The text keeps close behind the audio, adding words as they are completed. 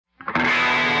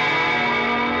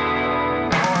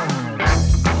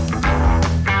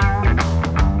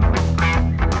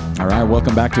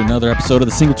welcome back to another episode of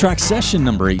the Singletrack Session,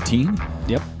 number 18.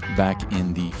 Yep. Back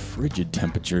in the frigid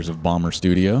temperatures of Bomber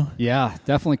Studio. Yeah,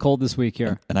 definitely cold this week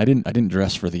here. And I didn't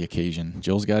dress for the occasion.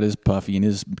 Joel's got his puffy and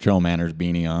his TrailManners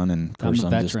beanie on, and of course I'm a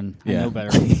veteran. I know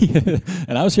better.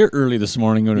 And I was here early this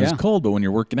morning when it was Yeah. cold, but when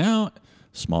you're working out,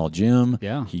 small gym,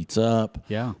 Yeah. heats up.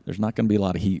 Yeah. There's not going to be a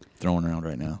lot of heat thrown around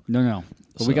right now. No.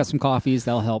 But we got some coffees.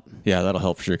 That'll help. Yeah, that'll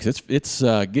help for sure, because it's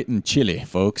getting chilly,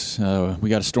 folks. We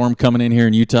got a storm coming in here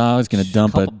in Utah. It's going to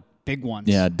dump a couple big ones.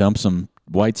 Yeah, dump some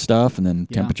white stuff, and then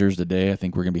Yeah. temperatures today, I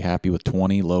think we're going to be happy with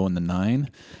 20, low in the 9.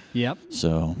 Yep.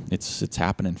 So it's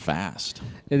happening fast.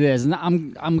 It is. And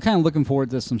I'm kind of looking forward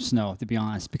to some snow, to be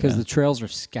honest, because the trails are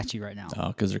sketchy right now. Oh,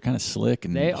 because they're kind of slick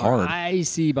and They hard. are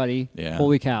icy, buddy. Yeah.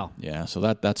 Holy cow. Yeah, so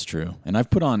that's true. And I've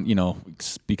put on,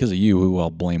 because of you, who I'll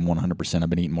blame 100%, I've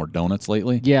been eating more donuts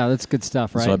lately. Yeah, that's good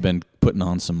stuff, right? So I've been putting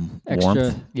on some Extra,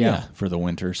 warmth yeah. for the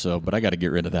winter. So, but I got to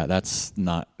get rid of that. That's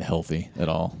not healthy at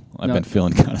all. I've No. been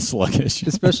feeling kind of sluggish.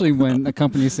 Especially when a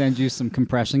company sends you some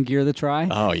compression gear to try.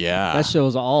 Oh, yeah. That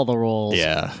shows all the rolls.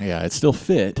 Yeah, it's still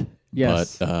fit.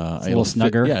 Yes. But It's a little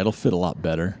snugger. It'll fit a lot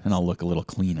better, and I'll look a little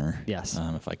cleaner. Yes.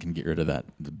 If I can get rid of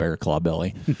the bear claw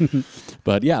belly.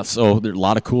 But yeah, so there's a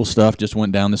lot of cool stuff just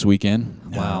went down this weekend.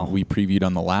 Wow. We previewed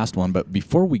on the last one, but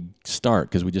before we start,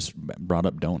 because we just brought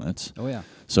up donuts. Oh, yeah.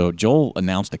 So Joel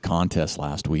announced a contest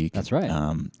last week. That's right.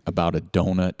 About a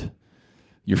donut.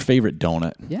 Your favorite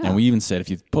donut. Yeah. And we even said if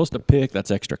you post a pic, that's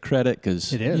extra credit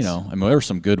because, It is. there were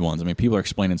some good ones. I mean, people are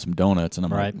explaining some donuts, and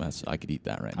I'm Right. like, I could eat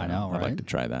that right now. I know, I'd like right? to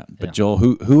try that. Yeah. But Joel,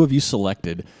 who have you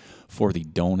selected for the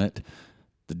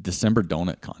December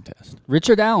Donut contest?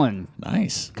 Richard Allen,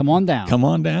 Nice. come on down. Come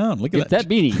on down. Look Get at that. that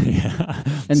beanie. Yeah.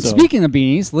 And So- speaking of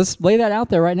beanies, let's lay that out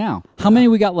there right now. How many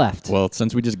we got left? Well,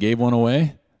 since we just gave one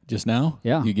away just now,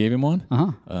 Yeah. you gave him one?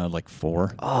 Uh-huh. Like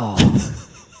 4. Oh,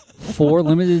 4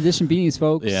 limited edition beanies,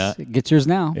 folks. Yeah. Get yours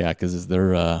now. Yeah, because they're,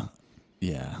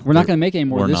 We're not going to make any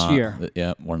more we're this not. year.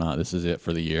 Yeah, we're not. This is it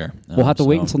for the year. We'll have to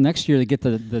wait so- until next year to get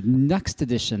the next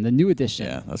edition, the new edition.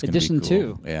 Yeah, that's gonna edition be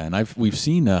cool. 2. Yeah, and we've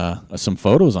seen some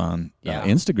photos on Yeah.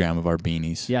 Instagram of our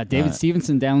beanies. Yeah, David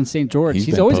Stevenson down in St. George. He's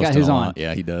been always got posting his a on. lot.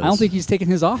 Yeah, he does. I don't think he's taken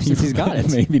his off since he's got it.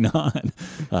 Maybe not.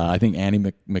 I think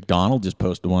Annie McDonald just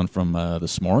posted one from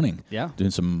this morning. Yeah. Doing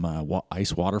some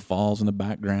ice waterfalls in the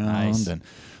background. Nice. And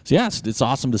so, yeah, it's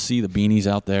awesome to see the beanies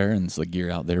out there and the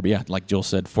gear out there. But yeah, like Joel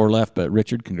said, 4 left. But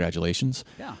Richard, congratulations.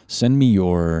 Yeah. Send me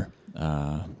your...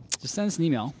 Just send us an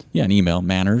email. Yeah, an email,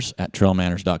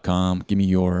 manners@trailmanners.com. Give me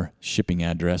your shipping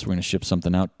address. We're going to ship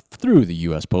something out through the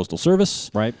U.S. Postal Service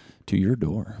Right. to your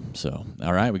door. So,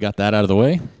 all right, we got that out of the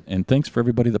way. And thanks for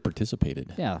everybody that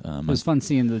participated. Yeah. It was fun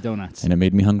seeing the donuts. And it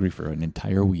made me hungry for an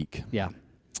entire week. Yeah.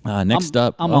 Next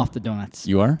up. I'm off the donuts.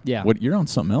 You are? Yeah. You're on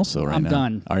something else, though, right I'm now.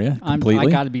 done. Are you? I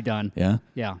Completely? got to be done. Yeah?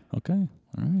 Yeah. Okay.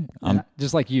 All right. And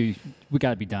just like you, we got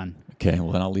to be done. Okay,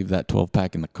 well, then I'll leave that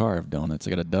 12-pack in the car of donuts.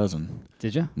 I got a dozen.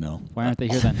 Did you? No. Why aren't they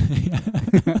here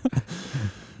then?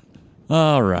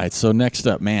 All right, so next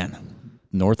up,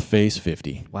 North Face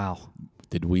 50. Wow.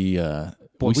 Did we... Boy,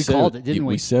 we said called it, didn't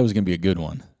we? We said it was going to be a good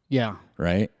one, Yeah.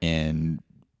 right? And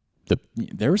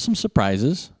there were some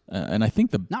surprises, and I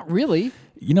think Not really.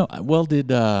 there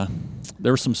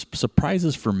were some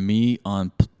surprises for me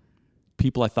on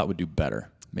people I thought would do better,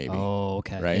 maybe. Oh,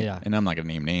 okay. Right? Yeah. And I'm not going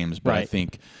to name names, but I Right.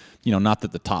 think, not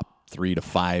that the top 3 to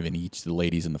 5 in each, the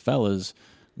ladies and the fellas,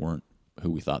 weren't who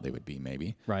we thought they would be,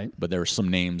 maybe. Right. But there were some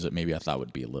names that maybe I thought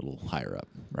would be a little higher up,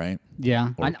 right? Yeah.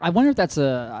 I wonder if that's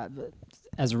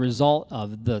as a result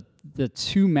of the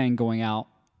 2 men going out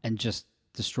and just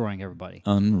destroying everybody.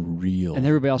 Unreal. And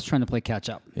everybody else trying to play catch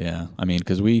up. Yeah, I mean,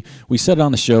 because we said it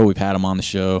on the show, we've had him on the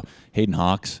show, Hayden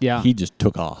Hawks. Yeah. He just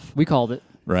took off, We called it.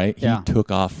 right? Yeah. He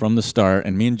took off from the start,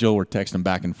 and me and Joel were texting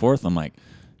back and forth. I'm like,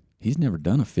 he's never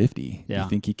done a 50. Yeah. You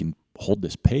think he can hold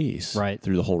this pace Right.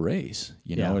 through the whole race?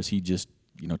 Yeah. Is he just,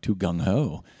 too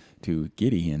gung-ho, too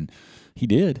giddy? And he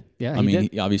did. Yeah, I he mean,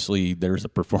 did. Obviously, there's a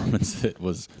performance that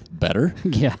was better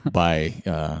Yeah. by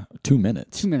 2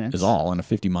 minutes. 2 minutes. Is all in a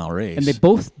 50-mile race. And they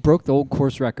both broke the old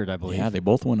course record, I believe. Yeah, they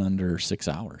both went under 6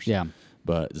 hours. Yeah.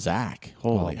 But Zach,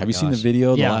 Oh holy, my have you seen the gosh.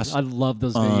 video? Yeah, The last, I love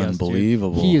those videos. dude.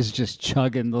 Unbelievable. He is just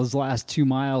chugging those last 2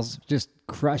 miles, just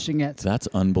crushing it. That's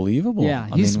unbelievable. Yeah,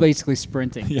 I he's mean, basically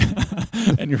sprinting. yeah,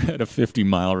 and you're at a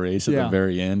 50-mile race at Yeah. the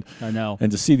very end. I know.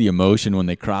 And to see the emotion when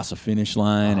they cross a finish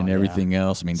line and yeah. everything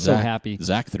else. I mean, So Zach, happy.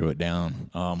 Zach threw it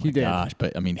down. Oh my He did. gosh!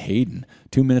 But I mean, Hayden,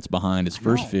 2 minutes behind his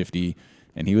first know. 50,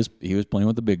 and he was playing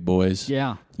with the big boys.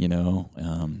 Yeah.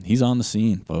 He's on the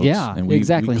scene, folks. Yeah, and we,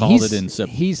 exactly. We called it in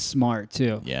He's smart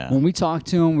too. Yeah. When we talked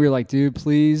to him, we were like, "Dude,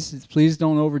 please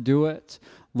don't overdo it.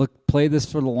 play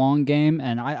this for the long game,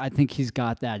 and I think he's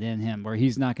got that in him where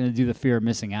he's not going to do the fear of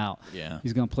missing out. Yeah.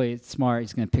 He's going to play it smart.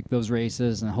 He's going to pick those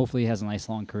races, and hopefully he has a nice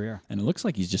long career. And it looks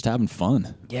like he's just having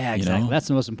fun. Yeah, exactly. That's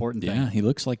the most important thing. Yeah, he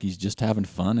looks like he's just having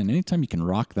fun. And anytime you can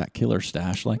rock that killer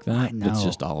stash like that, it's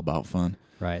just all about fun.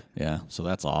 Right. Yeah, so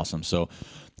that's awesome. So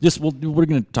we're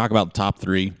going to talk about the top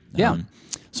 3. Yeah.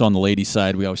 So on the ladies'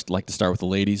 side, we always like to start with the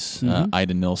ladies.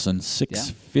 Ida Nilsson,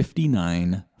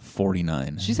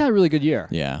 6:59.49. She's had a really good year.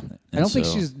 Yeah. I don't think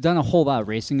she's done a whole lot of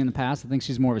racing in the past. I think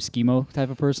she's more of a skimo type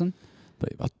of person.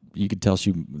 But you could tell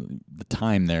the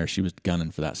time there, she was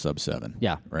gunning for that sub-7.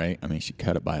 Yeah. Right? I mean, she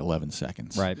cut it by 11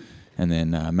 seconds. Right. And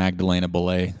then Magdalena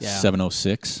Belay,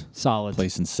 7:06. Solid.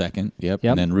 Placing second. Yep.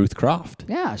 And then Ruth Croft.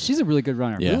 Yeah, she's a really good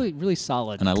runner. Yeah. Really, really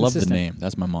solid. And I love the name.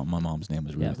 That's my mom. My mom's name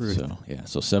is Ruth. Yeah, Ruth.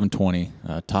 So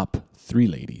 7:20, top 3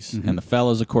 ladies. And the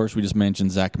fellas, of course, we just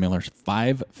mentioned Zach Miller's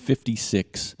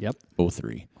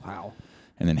 5:56.03. Wow.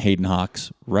 And then Hayden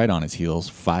Hawks right on his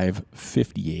heels,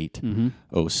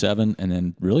 5:58.07. And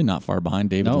then really not far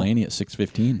behind David Laney at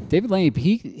 6:15. David Laney,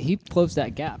 he closed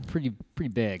that gap pretty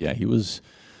big. Yeah, he was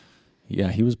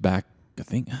back. I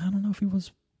don't know if he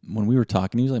was when we were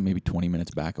talking. He was like maybe 20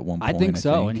 minutes back at one point. I think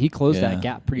so, and he closed that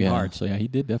gap pretty hard. So he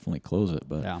did definitely close it.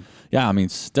 But yeah, I mean,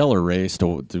 stellar race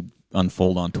to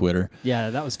unfold on Twitter.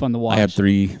 Yeah, that was fun to watch. I had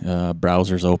 3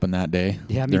 browsers open that day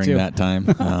during that time,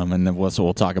 and then what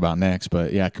we'll talk about next.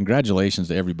 But yeah, congratulations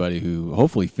to everybody who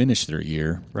hopefully finished their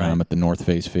year at the North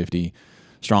Face 50.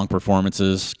 Strong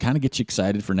performances, kind of get you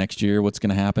excited for next year. What's going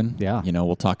to happen? Yeah,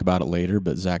 we'll talk about it later.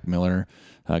 But Zach Miller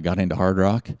got into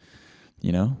Hardrock.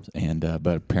 And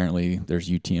but apparently there's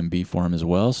UTMB for him as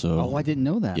well. So I didn't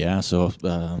know that. Yeah, so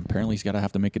apparently he's got to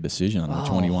have to make a decision on which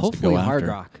one he wants to go after.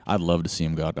 Hardrock. I'd love to see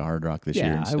him go out to Hardrock this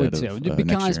year instead I would too. of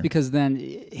next year. Because then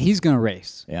he's going to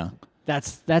race. Yeah,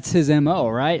 that's his MO,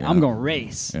 right? Yeah. I'm going to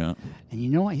race. Yeah, and you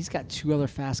know what? He's got 2 other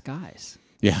fast guys.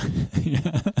 Yeah,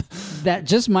 that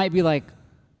just might be like,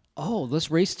 oh, let's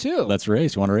race too. Let's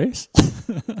race. You want to race?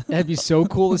 That'd be so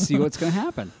cool to see what's going to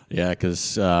happen. Yeah,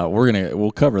 because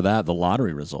we'll cover the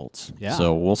lottery results. Yeah.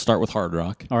 So we'll start with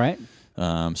Hardrock. All right.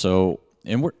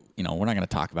 And we're not going to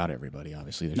talk about everybody.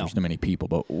 Obviously, there's just too many people,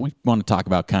 but we want to talk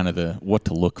about kind of what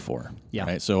to look for. Yeah.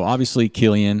 Right. So obviously,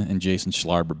 Killian and Jason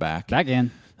Schlarb are back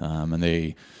in. And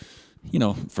they,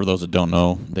 for those that don't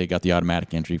know, they got the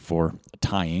automatic entry for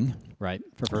tying. Right,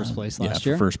 for first place last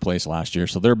year. Yeah, for first place last year.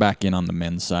 So they're back in on the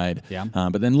men's side. Yeah.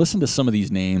 But then listen to some of these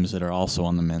names that are also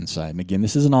on the men's side. And again,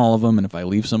 this isn't all of them. And if I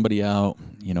leave somebody out,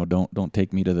 don't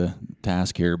take me to the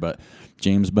task here. But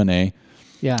James Benet.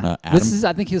 Yeah. This is,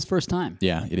 I think, his first time.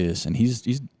 Yeah, it is. And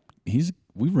he's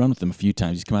we've run with him a few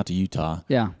times. He's come out to Utah.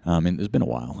 Yeah. And it's been a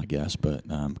while, I guess. But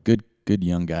good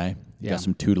young guy. Yeah. Got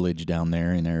some tutelage down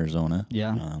there in Arizona.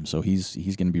 Yeah. So he's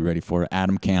going to be ready for it.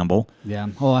 Adam Campbell. Yeah.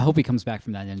 Oh, I hope he comes back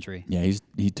from that injury. Yeah,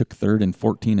 he took 3rd in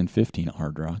 14 and 15 at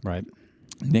Hardrock. Right.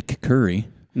 Nick Curry.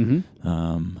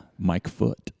 Mm-hmm. Mike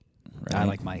Foote. Right? I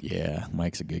like Mike. Yeah,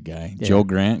 Mike's a good guy. Yeah. Joe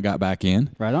Grant got back in.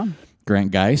 Right on.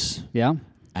 Grant Geis. Yeah.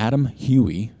 Adam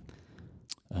Huey.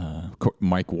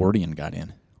 Mike Wardian got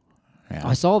in. Yeah.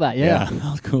 I saw that, yeah.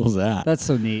 How cool is that? That's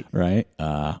so neat. Right?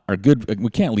 We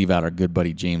can't leave out our good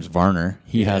buddy James Varner.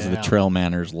 He has the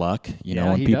TrailManners luck.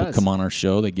 When people come on our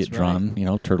show, they get drawn.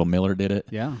 Right. Turtle Miller did it.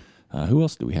 Yeah. Who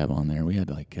else do we have on there? We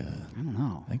had I don't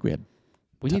know. I think we had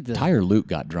need Tyre Luke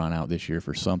got drawn out this year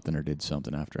for something or did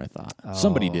something after I thought.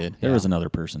 Somebody did. There was another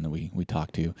person that we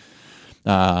talked to.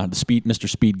 Mr.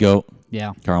 Speed Goat.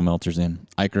 Yeah. Carl Meltzer's in.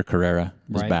 Iker Carrera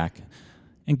is back.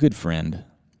 And good friend,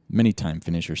 many-time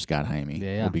finisher Scott Jaime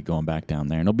will be going back down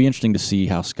there. And it'll be interesting to see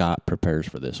how Scott prepares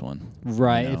for this one.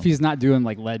 Right. If he's not doing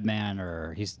like Leadman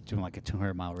or he's doing like a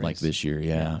 200-mile race. Like this year,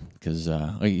 yeah. Because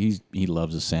he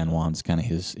loves the San Juan. It's kind of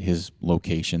his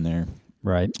location there.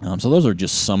 Right. So those are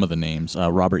just some of the names.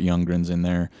 Robert Younggren's in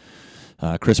there.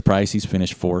 Chris Price, he's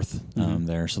finished 4th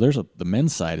there. So the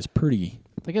men's side is pretty...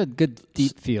 Like a good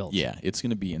deep field. Yeah, it's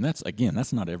going to be. And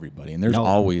that's not everybody. And there's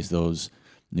always those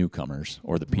newcomers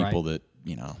or the people that,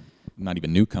 not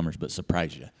even newcomers, but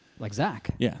surprise you. Like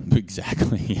Zach. Yeah,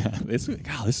 exactly. Yeah, this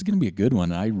is going to be a good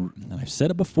one. I've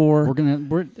said it before. Wait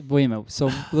a minute.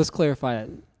 So let's clarify it.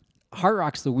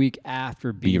 Hardrock's the week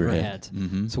after Beaverhead.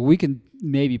 Mm-hmm. So we can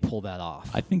maybe pull that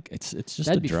off. I think it's just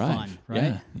That'd a drive. Be fun,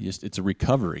 right? Yeah, it's a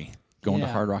recovery. Going to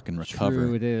Hardrock and recover.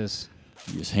 True, it is.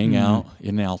 You just hang out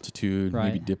in altitude,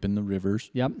 maybe dip in the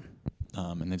rivers. Yep.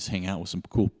 And then just hang out with some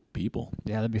cool people.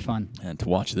 Yeah, that'd be fun. And to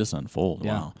watch this unfold.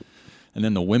 Yeah. Wow. And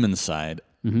then the women's side,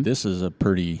 this is a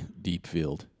pretty deep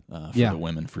field for the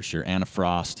women for sure. Anna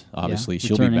Frost, obviously,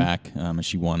 she'll be back. And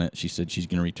she won it. She said she's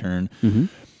going to return.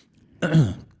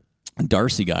 Mm-hmm.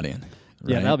 Darcy got in.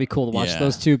 Right? Yeah, that'll be cool to watch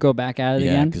those two go back at it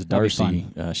again. Yeah, because Darcy,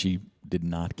 she did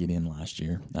not get in last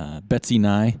year. Betsy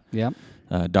Nye. Yep.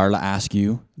 Darla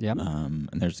Askew. Yep. And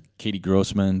there's Katie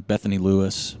Grossman, Bethany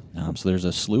Lewis. So there's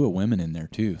a slew of women in there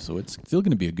too. So it's still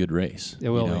going to be a good race. It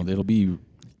will be. It'll be,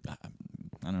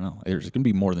 I don't know. There's going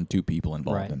to be more than 2 people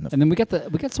involved in the. And then we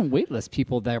got some wait list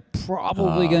people that are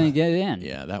probably going to get in.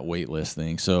 Yeah, that wait list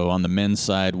thing. So on the men's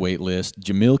side wait list,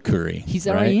 Jamil Curry. He's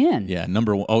already in. Yeah,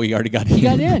 number 1. Oh, he already got in. He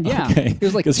got in. Yeah. Okay. It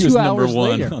was like 2 hours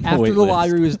later after the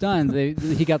lottery was done.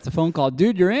 He got the phone call.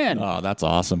 Dude, you're in. Oh, that's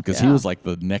awesome because he was like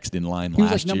the next in line last year.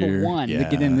 He was like number 1 to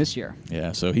get in this year.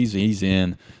 Yeah, so he's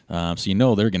in.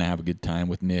 So they're going to have a good time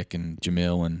with Nick and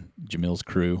Jamil and Jamil's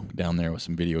crew down there with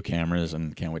some video cameras,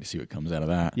 and can't wait to see what comes out of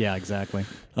that. Yeah, exactly.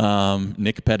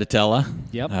 Nick Peditella.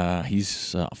 Yep.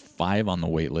 He's 5 on the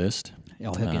wait list.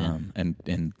 Oh, he'll get in.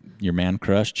 And your man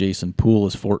crush, Jason Poole,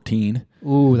 is 14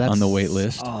 that's on the wait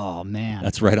list. Oh, man.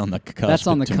 That's right on the cusp. That's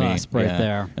on the cusp right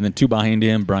there. And then 2 behind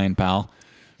him, Brian Powell.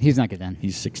 He's not getting in.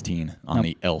 He's 16 on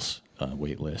the else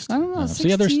wait list. I don't know.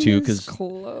 So there's 2 because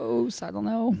close. I don't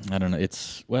know.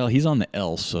 He's on the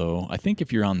else, so I think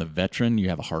if you're on the veteran, you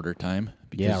have a harder time.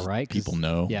 Because people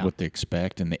know what to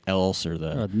expect, and the else or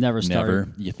the never,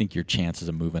 you think your chances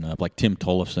of moving up. Like Tim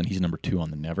Tollefson, he's number 2 on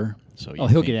the never, so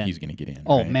he'll get in. He's going to get in.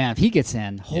 Oh right? man, if he gets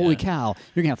in, holy cow,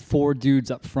 you're gonna have 4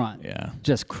 dudes up front. Yeah,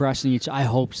 just crushing each. I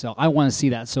hope so. I want to see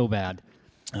that so bad.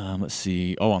 Let's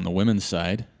see. Oh, on the women's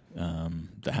side,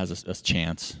 that has a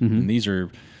chance. Mm-hmm. And these are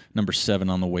number 7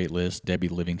 on the wait list, Debbie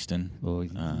Livingston.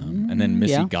 And then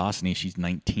Missy Gosney, she's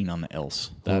 19 on the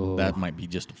else. That might be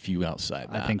just a few outside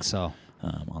that. I think so.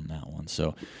 On that one.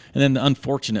 So, and then the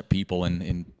unfortunate people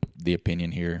in the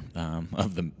opinion here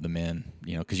of the men,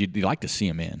 because you'd like to see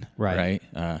them in. Right?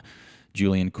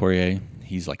 Julian Courier,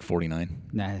 he's like 49.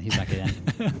 Nah, he's not getting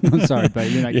in. I'm sorry, but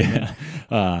you're not getting in.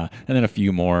 And then a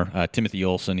few more. Timothy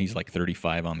Olson, he's like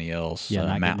 35 on the L's.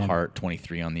 Matt Hart,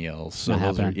 23 on the L's. So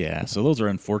those are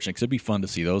unfortunate because it'd be fun to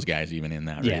see those guys even in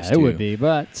that race. Yeah, it would be.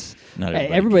 But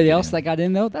everybody else that got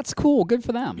in, though, that's cool. Good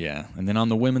for them. Yeah. And then on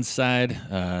the women's side,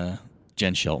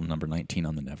 Jen Shelton, number 19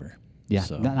 on the never. Yeah,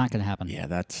 so, not going to happen. Yeah,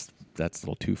 that's a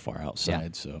little too far outside. Yeah.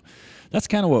 So that's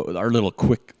kind of what our little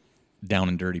quick down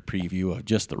and dirty preview of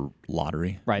just the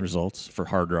lottery results for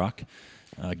Hardrock.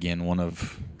 Again, one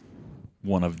of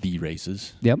the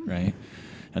races. Yep. Right.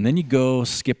 And then you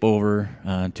skip over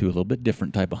to a little bit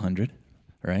different type of 100,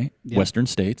 right? Yep. Western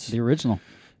States. The original.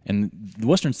 And the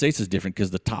Western States is different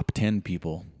because the top 10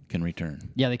 people can return.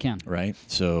 Yeah, they can. Right?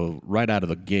 So right out of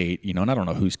the gate, and I don't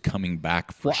know who's coming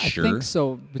back for sure. I think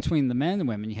so. Between the men and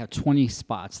women, you have 20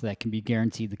 spots that can be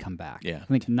guaranteed to come back. Yeah. I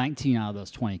think 19 out of those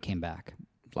 20 came back.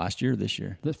 Last year or this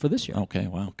year? For this year. Okay,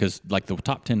 wow. Because like the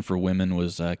top 10 for women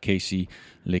was Casey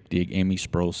Lichtig, Amy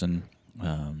Sproulson,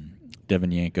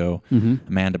 Devin Yanko,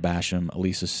 Amanda Basham,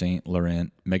 Elisa St.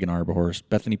 Laurent, Megan Arborhorst,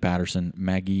 Bethany Patterson,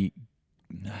 Maggie,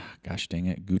 gosh dang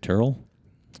it, Guterl?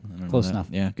 Close enough.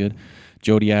 Yeah, good.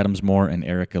 Jody Adams-Moore and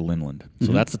Erica Linland.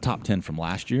 So that's the top 10 from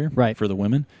last year for the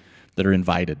women that are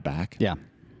invited back. Yeah.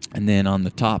 And then on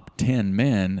the top 10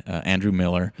 men, Andrew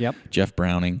Miller, Jeff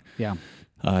Browning,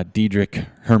 Diedrich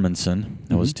Hermanson,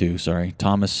 that was 2, sorry,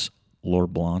 Thomas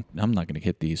Lorblanc, I'm not going to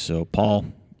hit these, so Paul,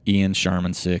 Ian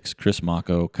Sharman 6, Chris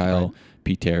Mako, Kyle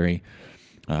P. Terry,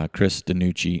 Chris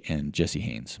DiNucci, and Jesse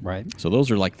Haynes. Right. So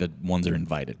those are like the ones that are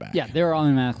invited back. Yeah, they're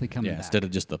automatically coming back. Instead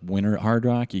of just the winner at Hard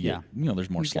Rock, you get, there's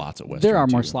more slots at Western. There are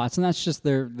more slots, and that's just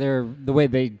their the way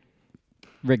they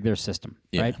rig their system,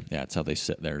 right? Yeah, that's how they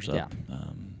set theirs up. Yeah.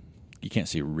 You can't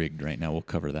see rigged right now. We'll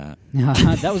cover that.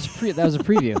 That was a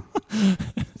preview.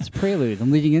 It's a prelude.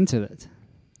 I'm leading into it.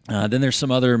 Then there's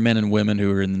some other men and women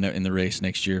who are in the race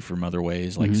next year from other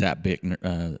ways, like Zach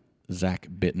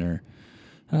Bittner,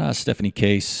 Stephanie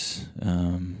Case,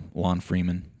 Lon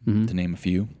Freeman, to name a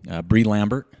few. Bree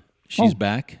Lambert, she's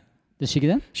back. Did she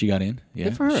get in? She got in. Yeah,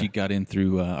 good for her. She got in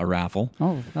through a raffle.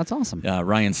 Oh, that's awesome.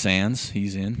 Ryan Sands,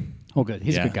 he's in. Oh, good.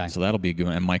 He's a good guy. So that'll be a good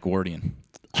one. And Mike Wardian.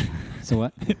 So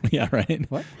what? Yeah, right.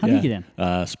 What? How did he get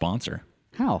in? Sponsor.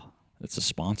 How? It's a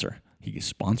sponsor.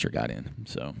 Sponsor got in.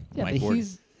 So Mike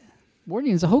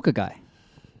Wardian's a Hoka guy,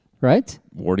 right?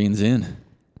 Wardian's in.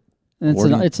 And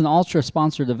it's an ultra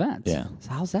sponsored event. Yeah.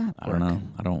 So how's that work? I don't know.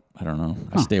 I don't know.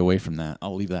 I stay away from that.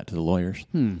 I'll leave that to the lawyers.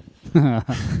 And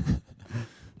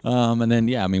then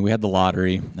we had the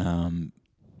lottery. A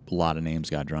lot of names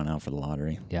got drawn out for the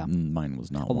lottery. Yeah. Mine was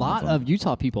not a one lot of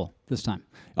Utah people this time.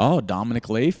 Oh, Dominic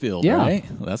Layfield, right?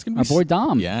 Well, that's going to be... Our boy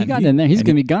Dom. Yeah, he got in there. He's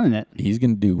going to be gunning it. He's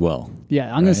going to do well. Yeah,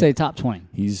 I'm going to say top 20.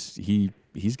 He's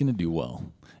going to do well.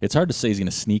 It's hard to say he's going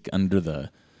to sneak under the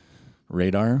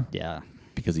radar. Yeah.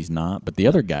 Because he's not. But the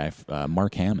other guy,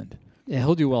 Mark Hammond. Yeah,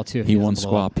 he'll do well too. He won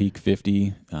Squaw Peak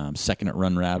 50, second at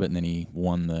Run Rabbit, and then he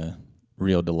won the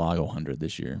Rio del Lago 100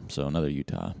 this year. So another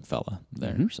Utah fella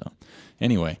there. So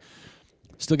anyway,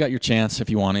 still got your chance if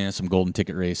you want in some golden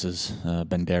ticket races.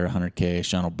 Bandera 100K,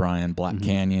 Sean O'Brien, Black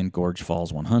Canyon, Gorge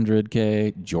Falls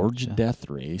 100K, Georgia Death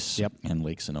Race, and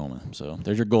Lake Sonoma. So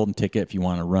there's your golden ticket if you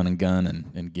want to run and gun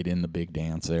and get in the big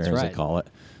dance there, as they call it.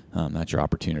 That's your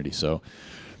opportunity. So,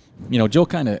 you know, Joel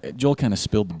kind of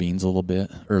spilled the beans a little bit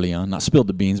early on. Not spilled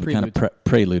the beans, but kind of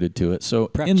preluded to it.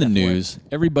 So in the news,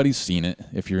 everybody's seen it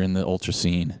if you're in the ultra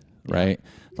scene, right?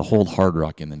 The whole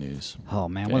Hardrock in the news. Oh,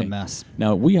 man, what a mess.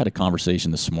 Now, we had a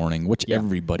conversation this morning, which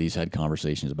everybody's had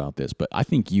conversations about this, but I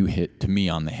think you hit to me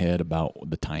on the head about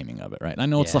the timing of it, right? And I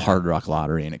know it's the Hardrock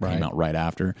Lottery, and it came out right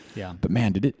after. Yeah. But,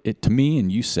 man, did it to me,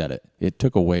 and you said it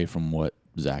took away from what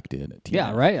Zach did at TNF.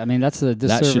 Yeah, right. I mean, that's a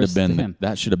disservice to him.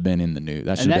 That should have been in the news.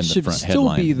 That should and have been the front headline.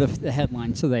 That should still be the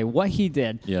headline today. What he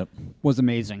did was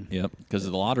amazing. Yep, because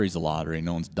the lottery's a lottery.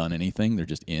 No one's done anything. They're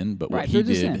just in. But what he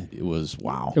did, it was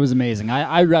wow. It was amazing.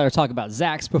 I'd rather talk about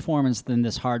Zach's performance than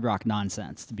this Hardrock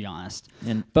nonsense, to be honest.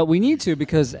 But we need to,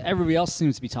 because everybody else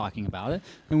seems to be talking about it,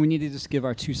 and we need to just give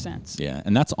our 2 cents. Yeah,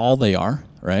 and that's all they are,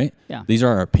 right? Yeah. These are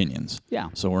our opinions. Yeah.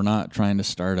 So we're not trying to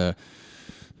start a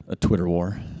Twitter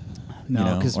war.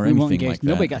 No, because we won't engage. Like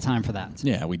nobody got time for that.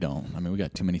 Yeah, we don't. I mean, we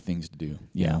got too many things to do.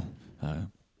 You know,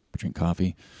 drink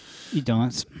coffee, eat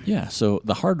donuts. Yeah. So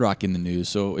the Hardrock in the news.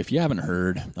 So if you haven't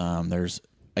heard, there's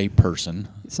a person,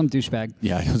 some douchebag.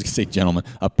 Yeah, I was gonna say gentleman,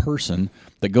 a person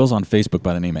that goes on Facebook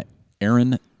by the name of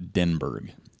Aaron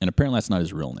Denberg, and apparently that's not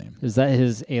his real name. Is that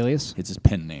his alias? It's his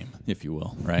pen name, if you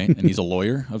will, right? And he's a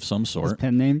lawyer of some sort. His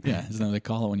pen name? Yeah, isn't that what they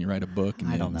call it when you write a book?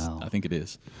 I don't know. I think it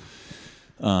is.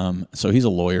 So he's a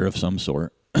lawyer of some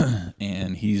sort,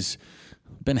 and he's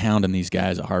been hounding these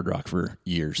guys at Hardrock for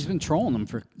years. He's been trolling them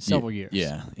for several years.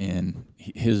 Yeah, and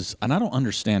I don't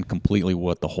understand completely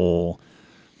what's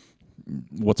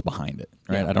behind it,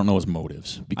 right? Yeah. I don't know his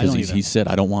motives, because he said,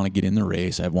 I don't want to get in the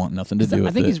race. I want nothing to do with it.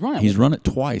 I think he's run it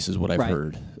twice, is what I've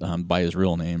heard, by his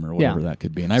real name or whatever that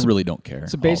could be, and I really don't care.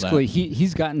 So basically,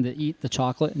 he's gotten to eat the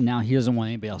chocolate, and now he doesn't want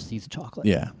anybody else to eat the chocolate.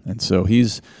 Yeah, and so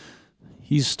he's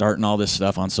starting all this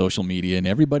stuff on social media, and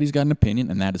everybody's got an opinion,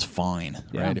 and that is fine,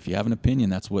 right? If you have an opinion,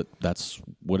 that's what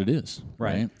it is,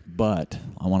 right? But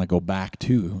I want to go back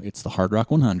to, it's the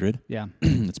Hardrock 100. Yeah.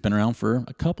 It's been around for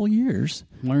a couple years.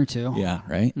 1 or 2. Yeah,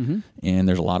 right? Mm-hmm. And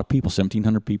there's a lot of people,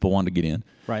 1,700 people want to get in.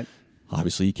 Right.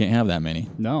 Obviously, you can't have that many.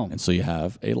 No. And so you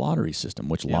have a lottery system,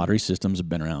 which lottery systems have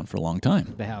been around for a long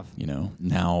time. They have. You know,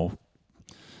 now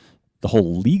the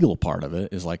whole legal part of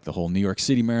it is like the whole New York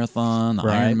City Marathon, the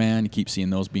Ironman. You keep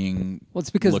seeing those being it's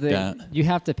because looked at. You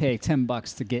have to pay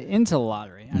 $10 to get into the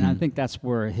lottery, and I think that's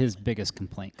where his biggest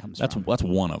complaint comes from. That's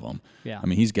one of them. Yeah. I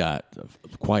mean, he's got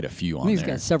quite a few on there. He's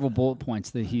got several bullet points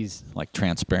that he's like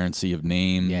transparency of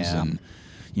names and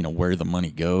where the money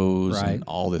goes and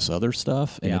all this other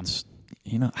stuff. And it's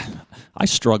I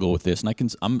struggle with this,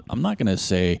 and I'm not going to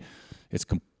say it's.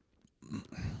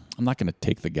 I'm not going to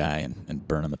take the guy and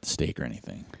burn him at the stake or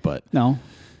anything, but no,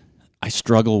 I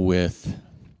struggle with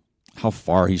how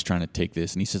far he's trying to take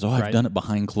this. And he says, I've done it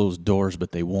behind closed doors,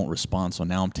 but they won't respond, so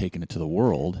now I'm taking it to the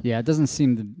world. Yeah, it doesn't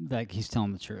seem like he's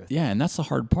telling the truth. Yeah, and that's the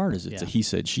hard part, is it's a he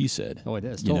said, she said. Oh, it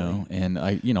is, totally. And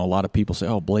a lot of people say,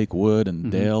 Blake Wood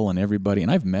and Dale and everybody, and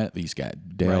I've met these guys,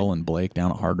 Dale and Blake down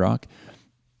at Hardrock.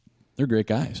 They're great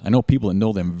guys. I know people that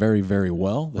know them very, very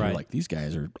well that are like, these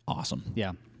guys are awesome.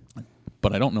 Yeah.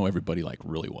 But I don't know everybody like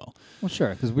really well. Well, sure,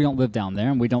 because we don't live down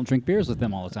there and we don't drink beers with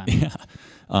them all the time. Yeah.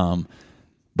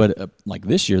 But like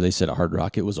this year, they said at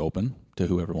Hardrock it was open to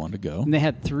whoever wanted to go. And they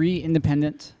had 3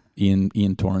 independent.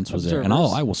 Ian Torrance was there, and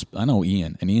I know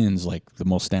Ian, and Ian's like the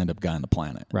most stand-up guy on the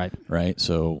planet. Right.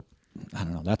 So I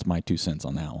don't know. That's my 2 cents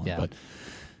on that one. Yeah. But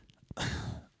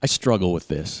I struggle with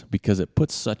this because it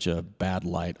puts such a bad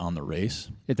light on the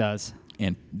race. It does.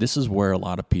 And this is where a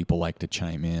lot of people like to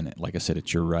chime in. Like I said,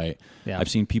 it's your right. Yeah. I've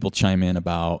seen people chime in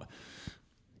about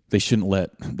they shouldn't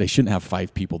have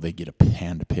 5 people they get a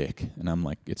hand to pick. And I'm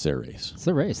like, it's their race. It's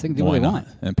their race. They can do what they want.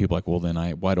 And people are like, well, then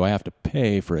why do I have to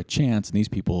pay for a chance? And these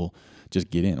people just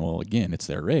get in. Well, again, it's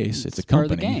their race. It's a company.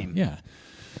 Part of the game. Yeah.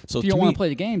 So if you don't want to play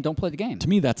the game, don't play the game. To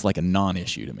me, that's like a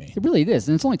non-issue to me. It really is,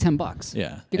 and it's only $10.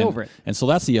 Yeah. Get over it. And so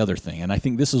that's the other thing, and I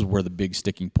think this is where the big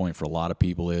sticking point for a lot of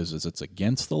people is it's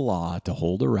against the law to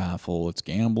hold a raffle. It's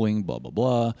gambling, blah, blah,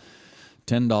 blah.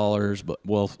 $10, but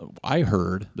I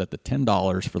heard that the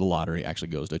 $10 for the lottery actually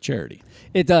goes to charity.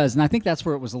 It does, and I think that's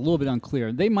where it was a little bit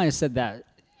unclear. They might have said that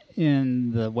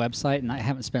in the website, and I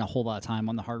haven't spent a whole lot of time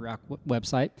on the Hardrock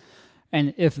website.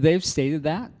 And if they've stated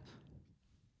that,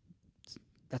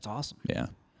 that's awesome. Yeah.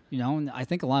 You know, and I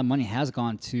think a lot of money has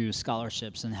gone to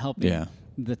scholarships and helping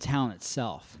the town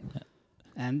itself.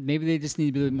 And maybe they just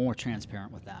need to be more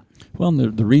transparent with that. Well,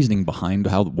 and the reasoning behind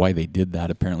why they did that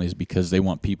apparently is because they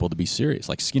want people to be serious,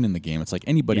 like skin in the game. It's like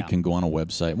anybody can go on a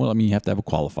website. Well, I mean, you have to have a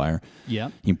qualifier. Yeah.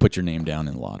 You can put your name down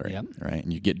in the lottery, right?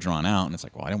 And you get drawn out, and it's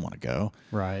like, well, I didn't want to go.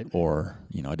 Right. Or,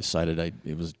 I decided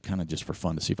it was kind of just for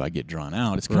fun to see if I get drawn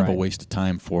out. It's kind of a waste of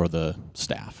time for the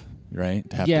staff, right?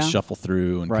 To have to shuffle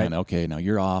through and kind of, okay, now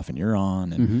you're off and you're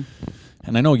on. And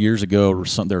and I know years ago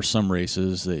there were some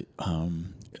races that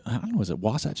I don't know, is it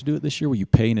Wasatch do it this year where you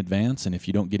pay in advance and if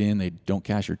you don't get in, they don't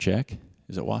cash your check?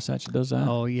 Is it Wasatch that does that?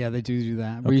 Oh, yeah, they do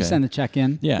that. Where you send the check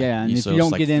in. Yeah. And if you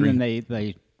don't get in, then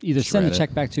they either send the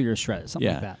check back to you or shred it,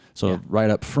 something like that. So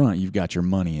right up front, you've got your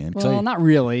money in. Well, not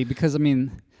really, because, I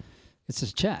mean, it's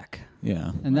a check.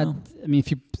 Yeah. And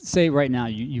if you say right now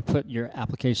you put your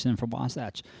application in for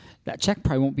Wasatch, that check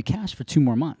probably won't be cashed for 2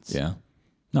 more months. Yeah.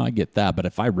 No, I get that. But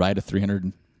if I write a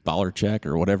 $300 check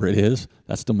or whatever it is,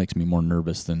 that still makes me more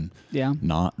nervous than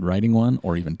not writing one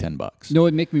or even $10. No,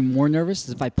 it'd make me more nervous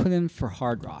is if I put in for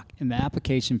Hardrock and the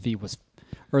application fee was,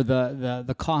 or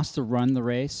the cost to run the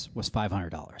race was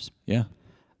 $500. Yeah.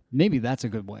 Maybe that's a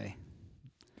good way.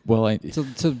 Well,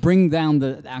 to bring down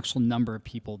the actual number of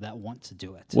people that want to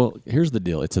do it. Well, here's the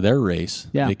deal. It's their race.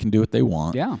 Yeah. They can do what they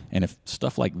want. Yeah. And if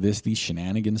stuff like these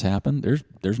shenanigans happen,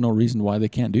 there's no reason why they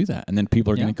can't do that. And then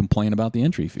people are going to complain about the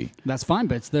entry fee. That's fine,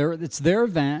 but it's their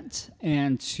event,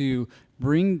 and to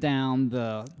bring down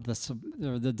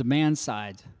the demand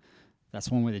side,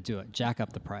 that's one way to do it. Jack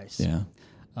up the price. Yeah.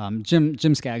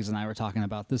 Jim Skaggs and I were talking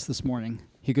about this morning.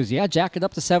 He goes, jack it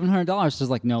up to $700. I was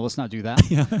like, no, let's not do that.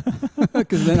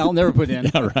 Because then I'll never put in.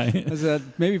 Yeah, right. I said,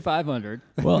 maybe $500.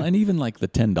 Well, and even like the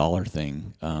 $10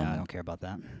 thing. I don't care about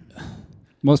that.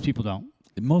 Most people don't.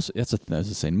 As I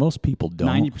was saying, most people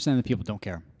don't. 90% of the people don't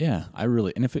care. Yeah, I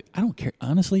don't care.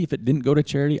 Honestly, if it didn't go to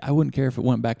charity, I wouldn't care if it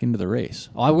went back into the race.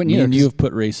 Oh, I wouldn't either. And you have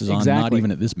put races on, not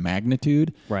even at this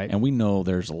magnitude. Right. And we know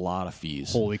there's a lot of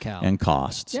fees. Holy cow. And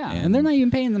costs. Yeah, and they're not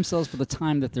even paying themselves for the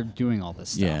time that they're doing all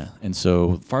this stuff. Yeah, and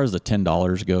so as far as the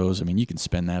 $10 goes, I mean, you can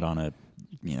spend that on a,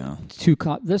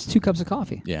 there's 2 cups of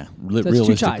coffee. Yeah,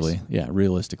 realistically. Yeah,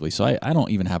 realistically. So I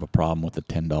don't even have a problem with the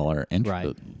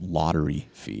 $10 lottery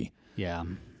fee. Yeah.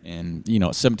 And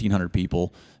 1,700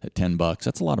 people at $10,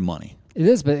 that's a lot of money. It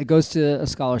is, but it goes to a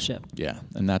scholarship. Yeah,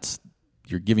 and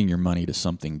you're giving your money to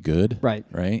something good,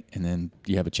 right? And then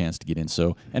you have a chance to get in.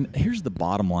 So, and here's the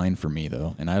bottom line for me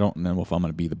though, and I don't know if I'm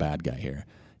going to be the bad guy here.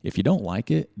 If you don't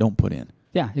like it, don't put in.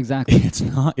 Yeah, exactly.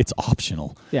 It's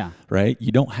optional. Yeah. Right?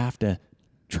 You don't have to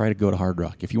try to go to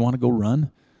Hardrock. If you want to go run,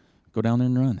 go down there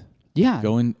and run. Yeah.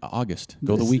 Go in August.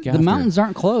 Go the week after. The mountains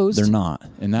aren't closed. They're not.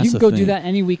 And that's you can go do that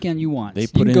any weekend you want. You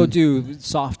can go do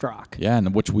soft rock. Yeah,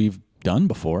 and which we've done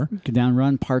before. Go down and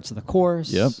run parts of the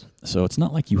course. Yep. So it's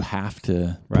not like you have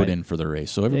to put in for the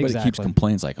race. So everybody keeps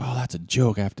complaining like, oh, that's a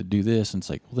joke. I have to do this. And it's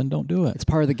like, well, then don't do it. It's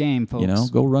part of the game, folks.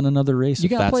 Go run another race if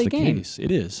that's the game. case.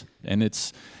 It is. And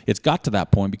it's got to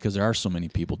that point because there are so many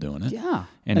people doing it. Yeah.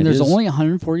 And there's only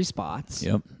 140 spots.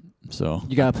 Yep. So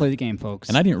you got to play the game, folks.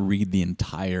 And I didn't read the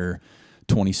entire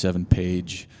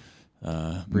 27-page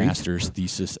master's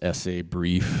thesis essay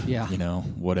brief,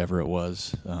 whatever it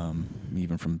was,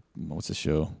 even from, what's the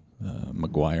show,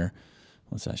 McGuire,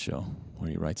 what's that show, where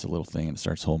he writes a little thing and it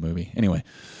starts the whole movie. Anyway.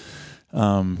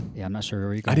 I'm not sure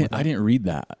where you're going with that. I didn't read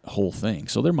that whole thing,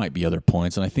 so there might be other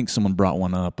points, and I think someone brought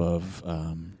one up of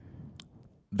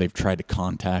they've tried to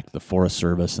contact the Forest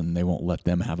Service and they won't let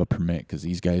them have a permit because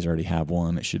these guys already have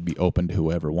one. It should be open to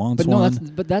whoever wants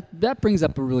one. But that brings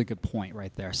up a really good point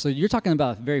right there. So you're talking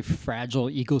about a very fragile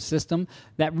ecosystem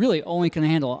that really only can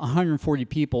handle 140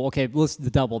 people. Okay, let's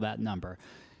double that number.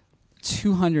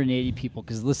 280 people,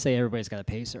 because let's say everybody's got a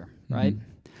pacer, right? Mm-hmm.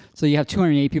 So you have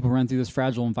 280 people run through this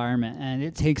fragile environment, and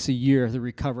it takes a year to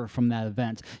recover from that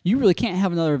event. You really can't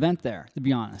have another event there, to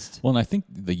be honest. Well, and I think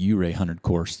the Uray 100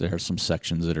 course, there are some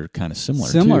sections that are kind of similar,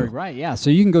 too. Right, yeah. So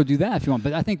you can go do that if you want.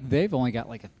 But I think they've only got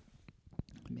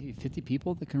maybe 50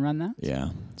 people that can run that.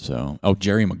 Yeah. So,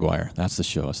 Jerry Maguire, that's the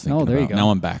show I was thinking there about. You go. Now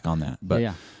I'm back on that. But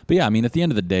yeah, I mean, at the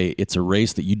end of the day, it's a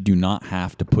race that you do not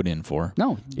have to put in for.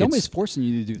 No, nobody's forcing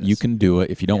you to do this. You can do it.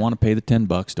 If you don't want to pay the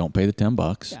 $10, don't pay the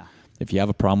 $10. Yeah. If you have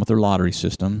a problem with their lottery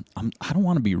system, I don't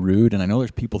want to be rude, and I know there's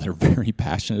people that are very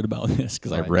passionate about this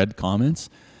because I've read comments.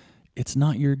 It's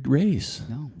not your race.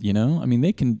 No. I mean,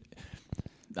 I can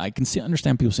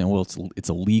understand people saying, well, it's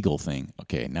a legal thing.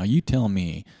 Okay, now you tell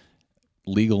me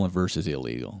legal versus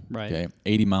illegal. Right. Okay,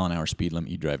 80 mile an hour speed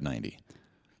limit, you drive 90.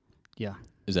 Yeah.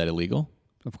 Is that illegal?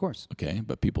 Of course. Okay,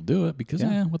 but people do it because,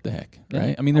 what the heck, Yeah.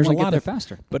 right? I mean, there's a lot of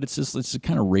faster. But it's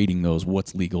kind of rating those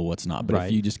what's legal, what's not. But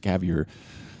if you just have your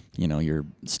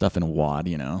stuff in a wad,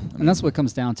 and that's what it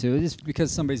comes down to. It's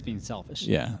because somebody's being selfish.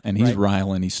 Yeah, and he's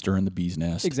riling, he's stirring the bee's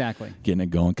nest. Exactly. Getting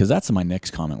it going. Because that's my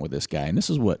next comment with this guy. And this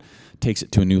is what takes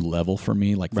it to a new level for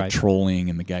me, like the trolling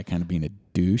and the guy kind of being a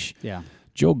douche. Yeah.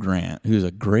 Joe Grant, who's a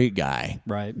great guy,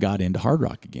 got into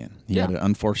Hardrock again. He had an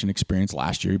unfortunate experience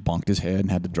last year. He bonked his head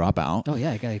and had to drop out. Oh,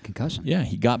 yeah, he got a concussion. Yeah,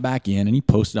 he got back in, and he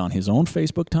posted on his own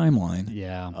Facebook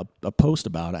timeline a post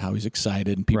about it, how he's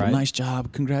excited, and people, nice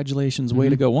job, congratulations, way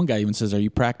to go. One guy even says, are you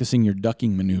practicing your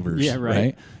ducking maneuvers? Yeah,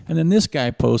 right. And then this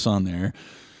guy posts on there,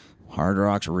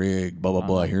 Hardrock's rigged, blah, blah,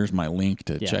 blah. Here's my link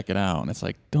to check it out. And it's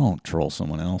like, don't troll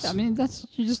someone else. I mean,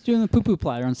 you're just doing the poo-poo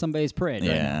platter on somebody's parade,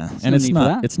 right? Yeah, and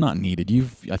it's not needed.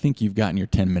 I think you've gotten your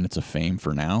 10 minutes of fame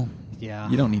for now. Yeah.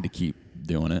 You don't need to keep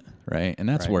doing it, right? And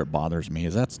that's where it bothers me.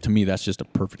 To me, that's just a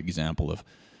perfect example of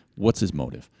what's his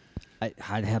motive. I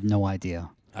have no idea.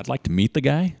 I'd like to meet the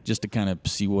guy just to kind of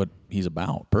see what he's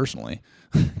about personally,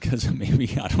 because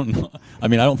maybe, I don't know. I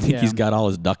mean, I don't think he's got all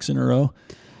his ducks in a row.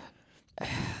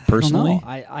 Personally,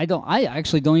 I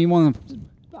actually don't even want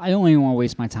to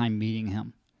waste my time meeting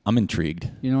him. I'm intrigued.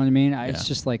 You know what I mean? It's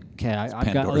just like, okay,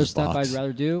 I've got other stuff I'd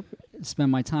rather do, spend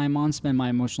my time on, spend my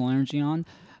emotional energy on.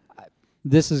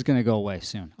 This is going to go away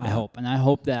soon, I hope. And I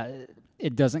hope that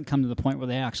it doesn't come to the point where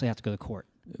they actually have to go to court.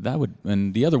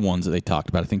 And the other ones that they talked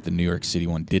about, I think the New York City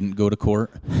one didn't go to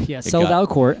court. Yeah, settled out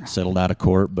of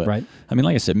court. But I mean,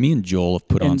 like I said, me and Joel have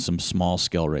put on some small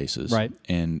scale races. Right.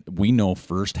 And we know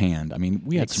firsthand. I mean,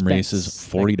 we had some races,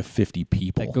 40 to 50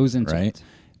 people. That goes into it.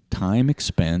 Time,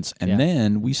 expense, and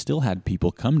then we still had people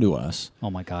come to us. Oh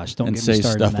my gosh! Don't and get me say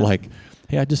started stuff like,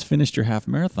 "Hey, I just finished your half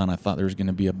marathon. I thought there was going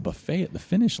to be a buffet at the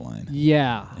finish line."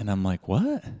 Yeah. And I'm like,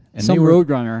 "What?" And some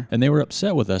roadrunner. And they were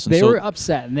upset with us. And they were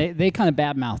upset, and they kind of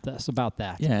badmouthed us about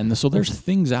that. Yeah, and so there's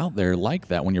things out there like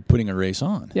that when you're putting a race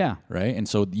on. Yeah. Right, and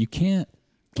so you can't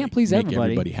please make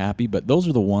everybody happy, but those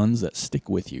are the ones that stick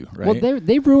with you, right? Well,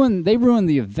 they ruin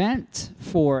the event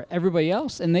for everybody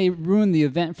else, and they ruin the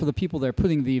event for the people they're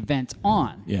putting the event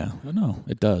on. Yeah, no,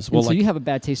 it does. And so you have a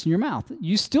bad taste in your mouth.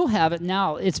 You still have it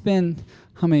now. It's been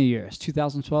how many years?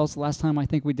 2012 is the last time I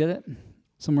think we did it.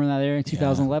 Somewhere in that area,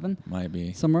 2011? Might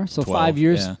be. Somewhere. So 12, 5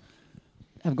 years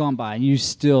have gone by, and you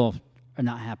still are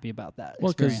not happy about that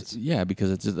experience.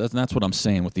 Because that's what I'm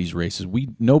saying with these races.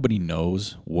 Nobody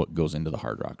knows what goes into the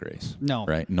Hardrock race. No.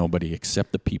 Right? Nobody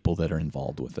except the people that are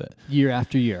involved with it. Year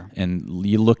after year. And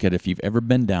you look at, if you've ever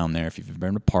been down there, if you've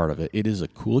been a part of it, it is a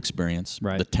cool experience.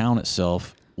 Right. The town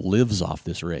itself lives off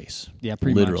this race. Yeah,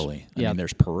 pretty literally. much. I mean,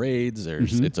 there's parades.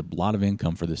 It's a lot of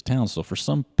income for this town. So for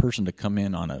some person to come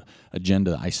in on an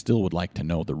agenda, I still would like to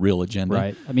know the real agenda.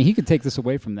 Right. I mean, he could take this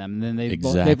away from them, and then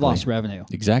they've lost revenue.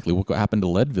 Exactly. What happened to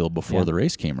Leadville before the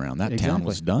race came around? That town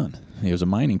was done. It was a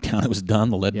mining town. It was done.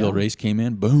 The Leadville race came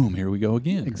in. Boom. Here we go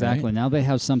again. Exactly. Right? Now they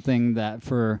have something that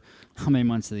for how many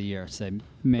months of the year? Say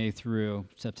May through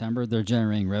September, they're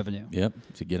generating revenue. Yep.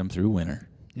 To get them through winter.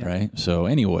 Yep. Right. So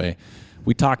anyway,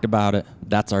 we talked about it.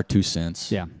 That's our 2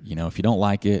 cents. Yeah. If you don't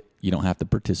like it, you don't have to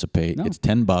participate. No. It's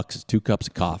 $10. It's 2 cups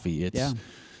of coffee. It's,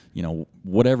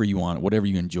 whatever you want, whatever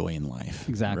you enjoy in life.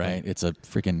 Exactly. Right. It's a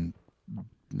freaking,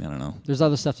 I don't know. There's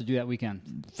other stuff to do that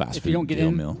weekend. Fast if food you don't get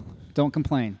in, meal. Don't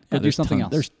complain. Go do something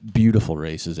else. There's beautiful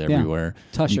races everywhere.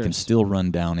 Tushers. You can still run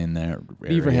down in there.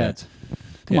 Beaverheads.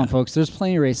 Come on, folks. There's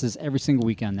plenty of races every single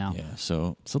weekend now. Yeah.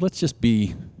 So let's just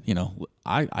be,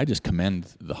 I just commend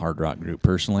the Hardrock group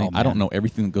personally. I don't know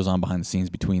everything that goes on behind the scenes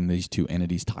between these two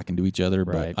entities talking to each other,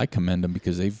 but I commend them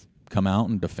because they've come out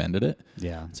and defended it.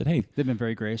 Yeah. Said, hey. They've been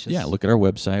very gracious. Yeah, look at our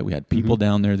website. We had people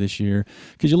down there this year.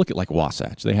 Because you look at like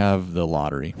Wasatch. They have the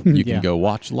lottery. You can go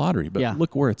watch the lottery, but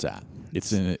look where it's at.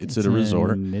 It's at a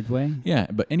resort. Midway? Yeah,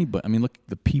 but I mean, look at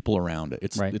the people around it.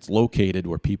 It's located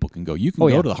where people can go. You can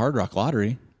go to the Hardrock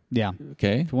Lottery. Yeah.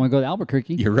 Okay. If you want to go to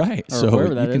Albuquerque. You're right. So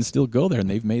you can still go there, and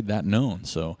they've made that known.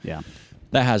 So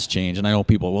that has changed. And I know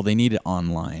people, they need it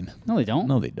online. No, they don't.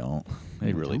 No, they don't.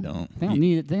 They really don't. They don't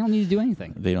need it. They don't need to do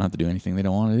anything. They don't have to do anything they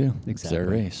don't want to do. Exactly. It's their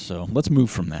race. So let's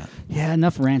move from that. Yeah,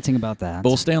 enough ranting about that. But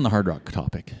we'll stay on the Hardrock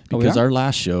topic. Because our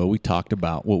last show, we talked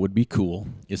about what would be cool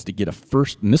is to get a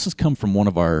first, and this has come from one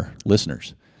of our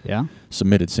listeners. Yeah.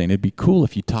 Submitted saying it'd be cool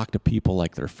if you talk to people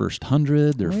like their first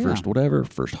 100, their first whatever,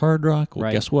 first Hardrock.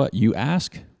 Well, guess what? You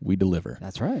ask, we deliver.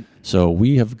 That's right. So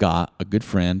we have got a good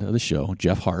friend of the show,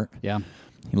 Jeff Hart. Yeah.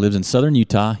 He lives in southern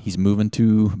Utah. He's moving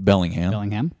to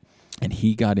Bellingham. And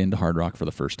he got into Hardrock for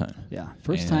the first time. Yeah,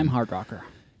 first-time Hardrocker.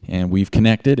 And we've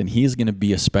connected, and he's going to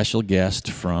be a special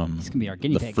guest from he's gonna be our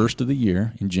guinea pig. First of the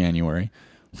year in January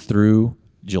through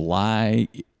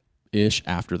July-ish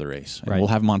after the race. And right. we'll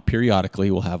have him on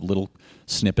periodically. We'll have little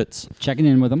snippets. Checking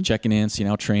in with him. Seeing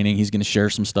how training. He's going to share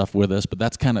some stuff with us, but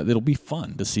that's it'll be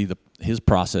fun to see his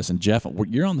process. And Jeff,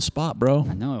 you're on the spot, bro.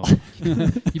 I know.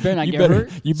 You better not get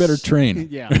hurt. You better train.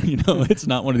 Yeah. It's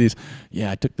not one of these,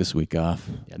 I took this week off.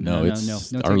 Yeah, no,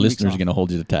 our listeners are going to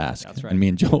hold you to task. That's right. And me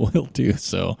and Joel will too.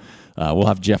 So we'll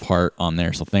have Jeff Hart on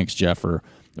there. So thanks, Jeff, for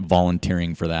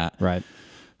volunteering for that. Right.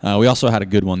 We also had a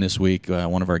good one this week.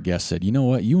 One of our guests said, you know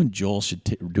what? You and Joel should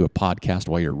do a podcast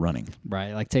while you're running.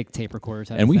 Right, like take tape recorder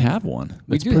type and we thing. have one. It's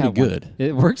we do pretty have good. One.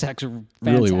 It works actually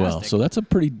really well. So that's a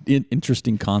pretty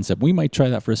interesting concept. We might try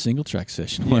that for a Singletrack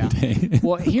session one day.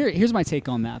 Well, here's my take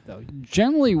on that, though.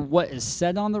 Generally, what is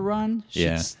said on the run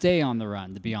should stay on the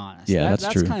run, to be honest. Yeah, that's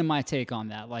true. That's kind of my take on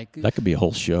that. Like that could be a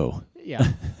whole show. Yeah,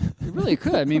 it really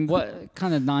could. I mean, what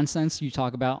kind of nonsense you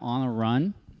talk about on a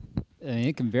run,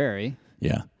 it can vary.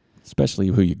 Yeah. Especially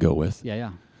who you go with.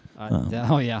 Yeah.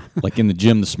 Oh, yeah. Like in the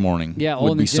gym this morning.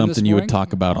 Would be something you would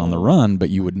talk about on the run, but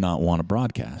you would not want to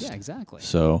broadcast. Yeah, exactly.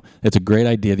 So it's a great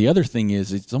idea. The other thing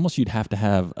is, it's almost you'd have to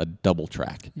have a double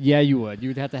track. Yeah, you would.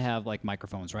 You would have to have like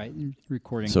microphones, right?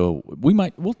 Recording. So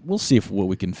we'll see what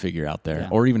we can figure out there,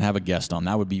 or even have a guest on.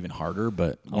 That would be even harder,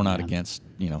 but we're not against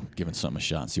giving something a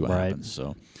shot and see what happens.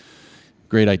 So.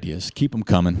 Great ideas. Keep them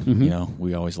coming. Mm-hmm.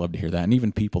 We always love to hear that. And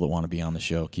even people that want to be on the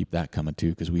show, keep that coming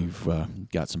too, because we've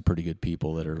got some pretty good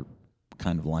people that are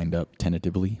kind of lined up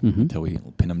tentatively until we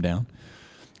pin them down.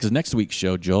 Because next week's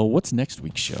show, Joel, what's next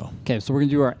week's show? Okay, so we're going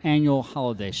to do our annual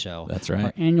holiday show. That's right.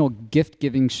 Our annual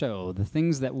gift-giving show. The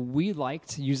things that we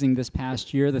liked using this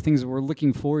past year, the things that we're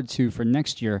looking forward to for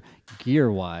next year,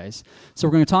 gear-wise. So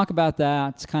we're going to talk about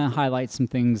that, to kind of highlight some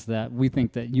things that we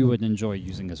think that you would enjoy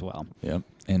using as well. Yep.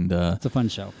 And it's a fun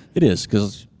show. It is,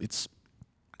 because it's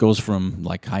goes from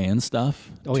like high-end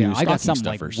stuff to I got something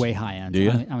stuffers. Like way high-end. Do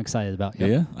you? I'm excited about. Do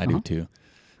you? I do too.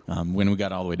 When we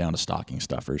got all the way down to stocking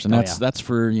stuffers, and that's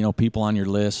for people on your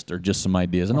list or just some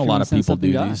ideas. I know a lot of people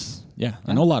do these. Yeah,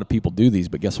 I know a lot of people do these,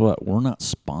 but guess what? We're not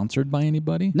sponsored by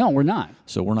anybody. No, we're not.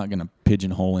 So we're not going to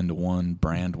pigeonhole into one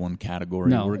brand, one category.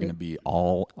 No, we're going to be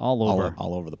all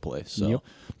over the place. So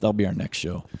that'll be our next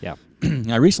show. Yeah.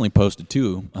 I recently posted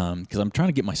too, because I'm trying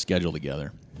to get my schedule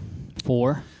together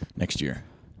for next year.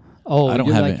 Oh, I don't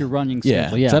have your running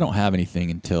schedule. Yeah, because I don't have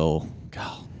anything until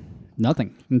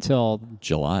nothing until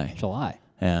July.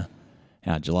 Yeah,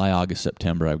 July, August,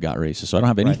 September, I've got races. So I don't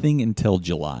have anything until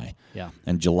July. Yeah.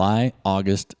 And July,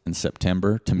 August, and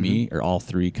September, to me, are all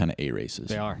three kind of A races.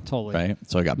 They are, totally. Right?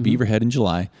 So I got Beaverhead in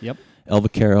July. Yep. El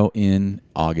Vaquero in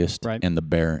August. Right. And the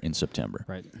Bear in September.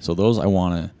 Right. So those I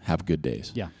want to have good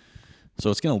days. Yeah. So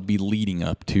it's going to be leading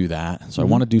up to that. So I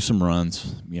want to do some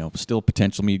runs. Still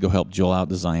potential me to go help Joel out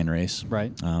the Zion race.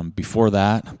 Right. Before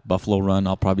that, Buffalo Run,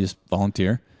 I'll probably just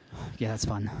volunteer. Yeah, that's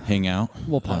fun. Hang out.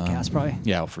 We'll podcast probably.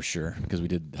 Yeah, for sure, because we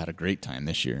had a great time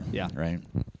this year. Yeah. Right.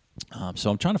 So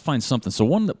I'm trying to find something. So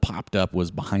one that popped up was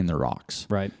Behind the Rocks.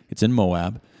 Right. It's in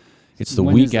Moab. It's the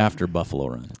week after Buffalo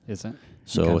Run. Is it?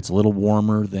 So it's a little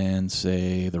warmer than,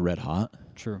 say, the Red Hot.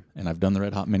 True. And I've done the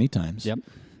Red Hot many times. Yep.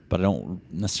 But I don't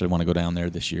necessarily want to go down there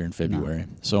this year in February. No.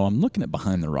 So I'm looking at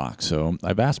Behind the Rocks. So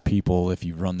I've asked people if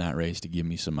you've run that race to give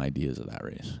me some ideas of that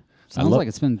race. Sounds like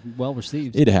it's been well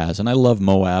received. It has, and I love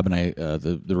Moab, and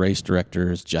the race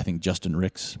director is, I think, Justin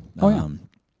Ricks, who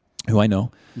I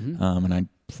know. And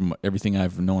from everything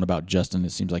I've known about Justin,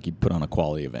 it seems like he'd put on a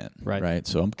quality event. Right.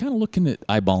 So I'm kind of looking at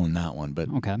eyeballing that one, but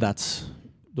that's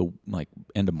the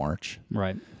end of March.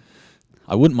 Right.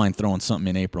 I wouldn't mind throwing something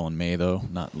in April and May, though,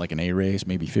 not like an A race,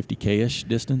 maybe 50K-ish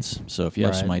distance. So if you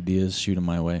have some ideas, shoot them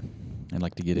my way. I'd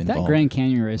like to get involved. That Grand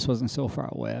Canyon race wasn't so far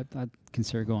away. I'd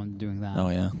consider doing that. Oh,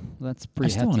 yeah. That's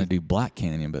pretty hefty. I still want to do Black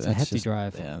Canyon, but it's that's a hefty just,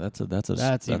 drive. Yeah, that's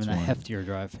even a heftier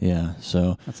drive. Yeah,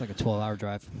 so. That's like a 12-hour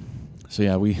drive. So,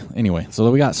 yeah,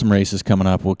 so we got some races coming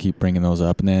up. We'll keep bringing those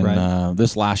up. And then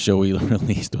this last show we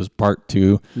released was part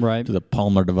 2 to the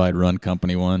Palmer Divide Run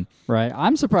Company one. Right.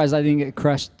 I'm surprised I didn't get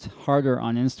crushed harder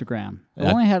on Instagram. I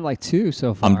only had 2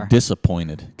 so far. I'm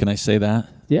disappointed. Can I say that?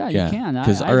 Yeah, you can.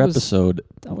 Because our episode.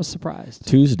 I was surprised.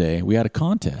 Tuesday, we had a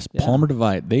contest. Yeah. Palmer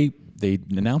Divide, they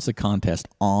announced the contest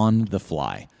on the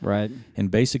fly. Right.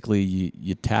 And basically,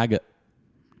 you tag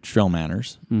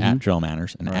TrailManners, at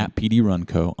TrailManners, and at PD Run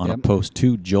Co. on a post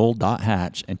to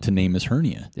Joel.Hatch and to name his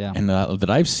hernia. Yeah. And that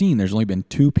I've seen, there's only been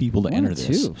 2 people to enter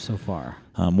this. 2 so far.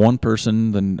 One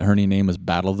person, the hernia name was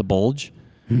Battle of the Bulge.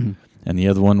 And the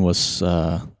other one was,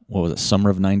 what was it, Summer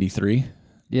of 93?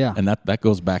 Yeah. And that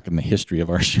goes back in the history of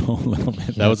our show a little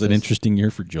bit. That was an interesting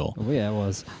year for Joel. Oh, yeah, it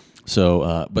was.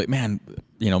 So, but man,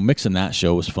 mixing that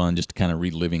show was fun, just kind of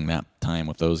reliving that time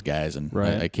with those guys. And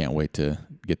I can't wait to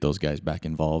get those guys back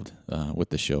involved with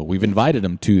the show. We've invited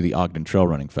them to the Ogden Trail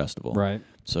Running Festival. Right.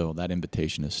 So that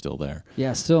invitation is still there.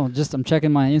 Yeah, still. I'm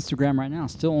checking my Instagram right now.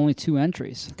 Still only 2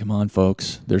 entries. Come on,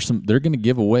 folks. They're going to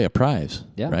give away a prize.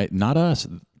 Yeah. Right? Not us.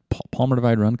 Palmer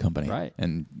Divide Run Company. Right.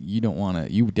 And you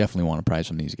definitely want a prize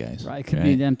from these guys. Right. It could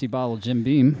be an empty bottle of Jim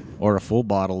Beam. Or a full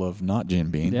bottle of not Jim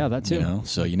Beam. Yeah, that too.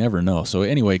 So you never know. So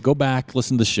anyway, go back,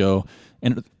 listen to the show,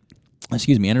 and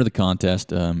enter the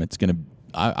contest. It's going to,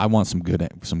 I want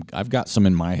I've got some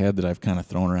in my head that I've kind of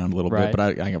thrown around a little bit, but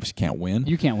I obviously can't win.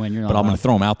 You can't win. You're not. But I'm going to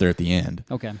throw them out there at the end.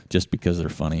 Okay. Just because they're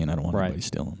funny and I don't want anybody to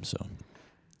steal them. So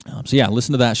yeah,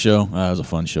 listen to that show. It was a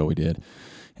fun show we did.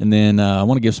 And then I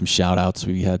want to give some shout-outs.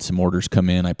 We had some orders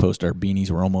come in. I posted our beanies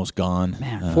were almost gone.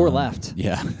 Man, 4 left.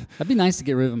 Yeah. That'd be nice to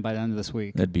get rid of them by the end of this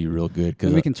week. That'd be real good.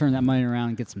 Then we can turn that money around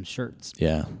and get some shirts.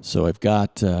 Yeah. So I've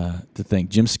got to thank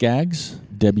Jim Skaggs,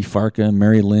 Debbie Farka,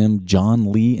 Mary Lim,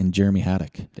 John Lee, and Jeremy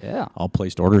Haddock. Yeah. All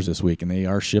placed orders this week, and they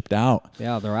are shipped out.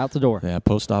 Yeah, they're out the door. Yeah,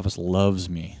 post office loves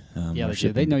me. Yeah, they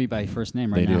do. They know you by first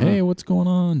name right now. They do. Hey, what's going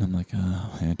on? I'm like,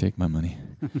 take my money.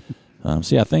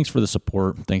 So yeah, thanks for the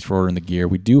support. Thanks for ordering the gear.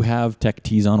 We do have tech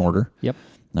tees on order. Yep.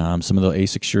 Some of the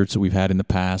ASICS shirts that we've had in the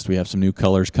past. We have some new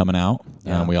colors coming out.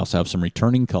 Yeah. We also have some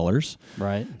returning colors.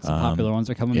 Right. Some popular ones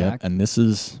are coming back. And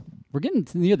we're getting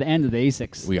near the end of the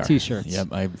ASICS t-shirts. Yep.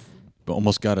 I've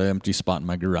almost got an empty spot in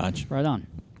my garage. Right on.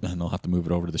 And I'll have to move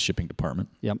it over to the shipping department.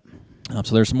 Yep.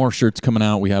 So there's some more shirts coming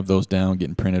out. We have those down,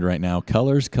 getting printed right now.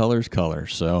 Colors.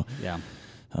 So yeah.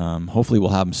 Hopefully we'll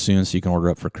have them soon so you can order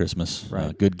up for Christmas.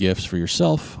 Right. Good gifts for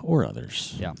yourself or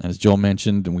others. Yeah. As Joel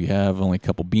mentioned, and we have only a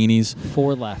couple beanies.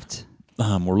 4 left.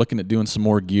 We're looking at doing some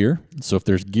more gear. So if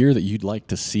there's gear that you'd like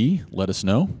to see, let us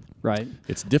know. Right.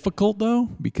 It's difficult, though,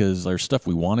 because there's stuff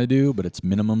we want to do, but its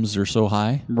minimums are so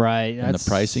high. Right. And the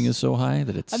pricing is so high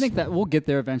that it's... I think that we'll get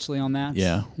there eventually on that.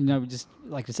 Yeah. Just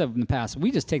like I said in the past, we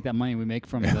just take that money we make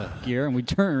from the gear and we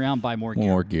turn it around and buy more gear.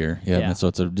 More gear. Yeah. And so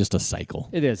it's just a cycle.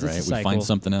 It is. Right? It's a cycle. We find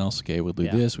something else. Okay, we'll do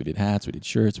this. We did hats. We did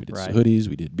shirts. We did hoodies.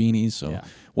 We did beanies. So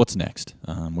what's next?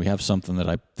 We have something that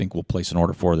I think we'll place an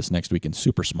order for this next week in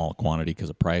super small quantity because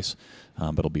of price,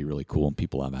 but it'll be really cool and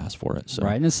people have asked for it. So.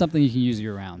 Right, and it's something you can use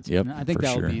year round. Yep, and I think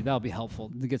that'll be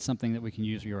helpful to get something that we can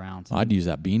use year round. I'd use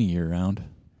that beanie year round.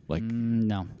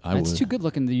 No, it's too good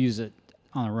looking to use it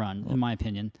on a run, in my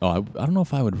opinion. I don't know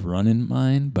if I would run in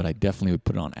mine, but I definitely would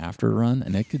put it on after a run,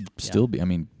 and it could still be. I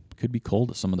mean, it could be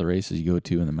cold at some of the races you go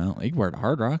to in the mountain. You can wear it at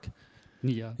Hardrock.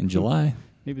 Yeah. In July.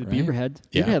 Maybe the Beaverhead.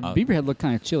 Yeah. Beaverhead looked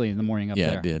kind of chilly in the morning up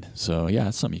there. Yeah, it did. So yeah,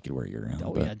 it's something you could wear year round.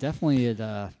 Oh yeah, definitely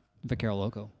at Vaquero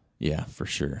Loco. Yeah, for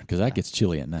sure, because that gets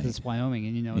chilly at night. It's Wyoming,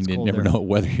 and it's cold. You never know what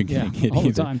weather you're going to get all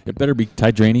either. the time. It better be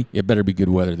Ty Draney. It better be good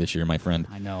weather this year, my friend.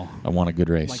 I know. I want a good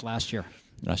race. Like last year.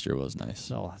 Last year was nice.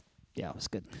 So yeah, it was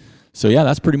good. So yeah,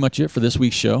 that's pretty much it for this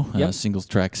week's show. Yep.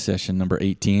 Singletrack Session number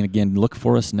 18. Again, look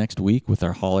for us next week with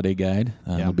our holiday guide.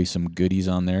 There'll be some goodies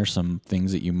on there, some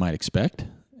things that you might expect,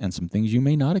 and some things you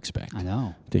may not expect. I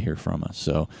know. To hear from us.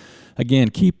 So again,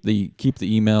 keep the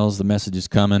emails, the messages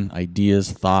coming,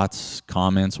 ideas, thoughts,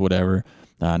 comments, whatever.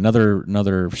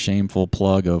 Another shameful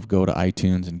plug of go to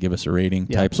iTunes and give us a rating.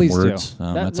 Type some words.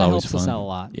 That's always fun. Us out a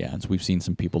lot. Yeah, and so we've seen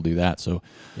some people do that. So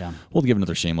we'll give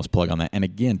another shameless plug on that. And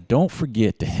again, don't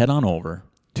forget to head on over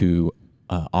to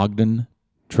Ogden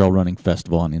Trail Running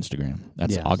Festival on Instagram.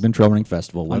 That's Ogden Trail Running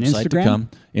Festival website to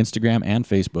come. Instagram and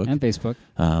Facebook.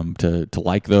 To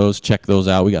like those, check those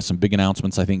out. We got some big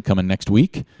announcements I think coming next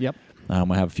week. Yep.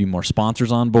 We'll have a few more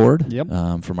sponsors on board. Yep.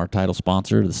 From our title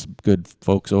sponsor, the good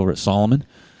folks over at Solomon.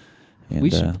 And, we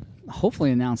should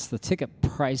hopefully announce the ticket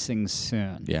pricing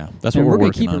soon. Yeah, that's what we're working on. We're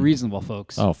going to keep it reasonable,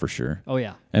 folks. Oh, for sure. Oh,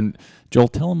 yeah. And Joel,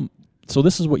 tell them. So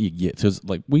this is what you get. So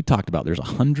like we talked about, there's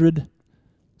 100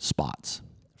 spots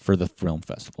for the film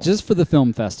festival. Just for the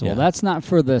film festival. Yeah. That's not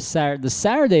for the Saturday. The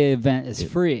Saturday event is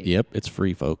free. Yep, it's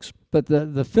free, folks. But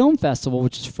the film festival,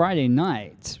 which is Friday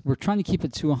night, we're trying to keep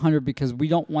it to 100 because we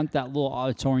don't want that little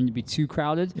auditorium to be too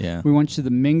crowded. Yeah. We want you to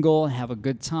mingle, have a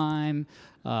good time,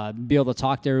 be able to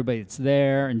talk to everybody that's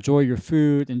there, enjoy your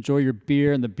food, enjoy your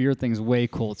beer, and the beer thing's way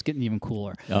cool. It's getting even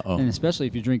cooler. Uh-oh. And especially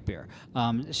if you drink beer.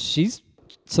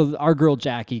 So our girl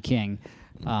Jackie King,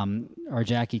 or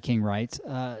Jackie King Wright,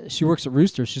 she works at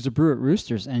Roosters. She's a brewer at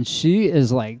Roosters, and she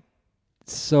is like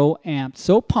so amped,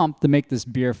 so pumped to make this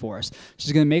beer for us.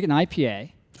 She's going to make an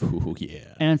IPA. Ooh,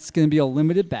 yeah. And it's going to be a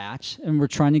limited batch, and we're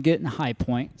trying to get in High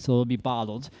Point, so it'll be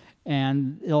bottled,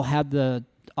 and it'll have the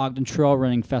Ogden Trail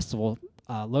Running Festival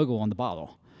logo on the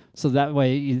bottle. So that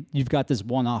way you've got this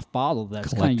one-off bottle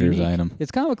that's kind of unique. Item.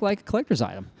 It's kind of like a collector's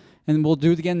item. And we'll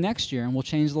do it again next year, and we'll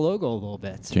change the logo a little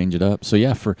bit. Change it up. So,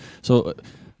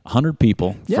 100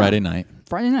 people Friday night.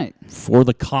 Friday night. For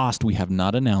the cost we have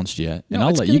not announced yet. No, and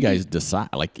I'll let you guys decide.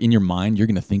 Like, in your mind, you're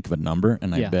going to think of a number,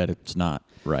 and I bet it's not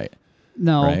right.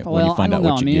 No, right? Well, when you find I don't out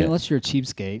know. what I mean, you get. Unless you're a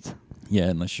cheapskate. Yeah,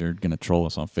 unless you're going to troll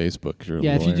us on Facebook.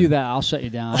 Yeah, if you do that, I'll shut you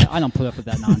down. I don't put up with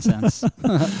that nonsense.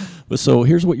 But so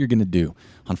here's what you're going to do.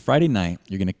 On Friday night,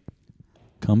 you're going to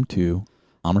come to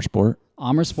Amersport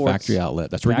Factory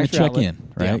Outlet. That's where you're going to check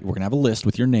in, right? Yeah. We're going to have a list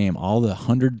with your name, all the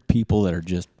 100 people that are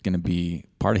just going to be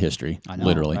part of history,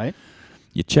 literally. Right?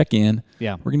 You check in.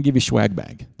 Yeah. We're going to give you a swag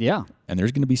bag. Yeah. And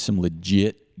there's going to be some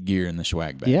legit gear in the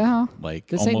swag bag. Yeah. Like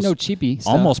this ain't no cheapie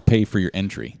stuff. Almost pay for your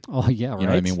entry. Oh, yeah, right. You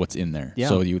know what I mean? What's in there. Yeah.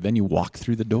 So then you walk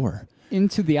through the door.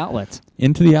 Into the outlet.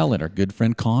 Our good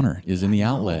friend Connor is in the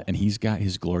outlet, and he's got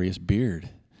his glorious beard.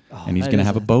 And he's going to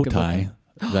have a bow tie,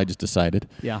 as I just decided.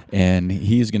 Yeah. And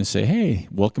he's going to say, hey,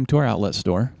 welcome to our outlet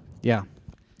store. Yeah.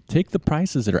 Take the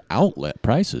prices that are outlet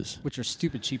prices. Which are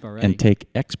stupid cheap already. And take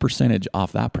X percentage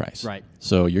off that price. Right.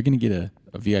 So you're going to get a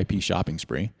VIP shopping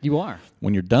spree. You are.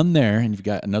 When you're done there and you've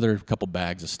got another couple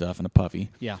bags of stuff and a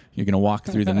puffy, you're going to walk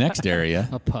through the next area.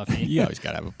 A puffy. You always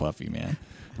got to have a puffy, man.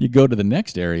 You go to the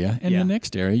next area, and in the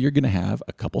next area, you're going to have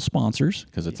a couple sponsors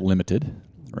because it's limited,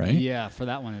 right? Yeah, for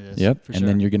that one it is. Yep. For and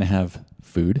then you're going to have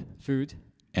food.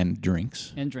 And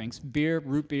drinks. Beer,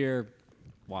 root beer,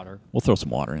 water. We'll throw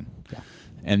some water in. Yeah.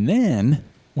 And then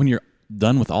when you're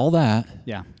done with all that,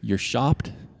 you're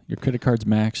shopped, your credit card's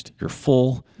maxed, you're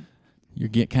full, you're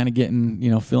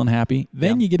getting, feeling happy.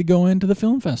 Then you get to go into the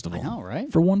film festival. I know,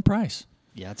 right? For one price.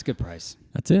 Yeah, it's a good price.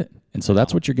 That's it. And so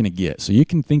that's what you're going to get. So you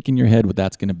can think in your head what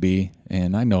that's going to be.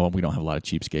 And I know we don't have a lot of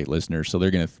cheapskate listeners, so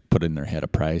they're going to put in their head a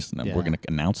price, and then we're going to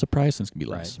announce the price, and it's going to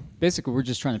be less. Basically, we're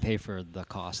just trying to pay for the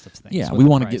cost of things. Yeah, we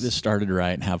want to get this started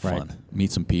right and have fun,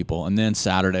 meet some people. And then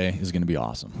Saturday is going to be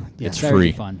awesome. Yeah, it's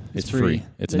free. Fun. It's free.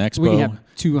 It's an expo. We can have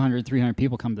 200, 300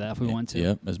 people come to that if we want to.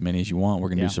 Yep, as many as you want. We're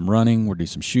going to do some running. We're going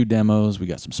to do some shoe demos. We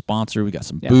got some sponsor. We got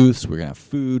some booths. We're going to have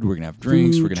food. We're going to have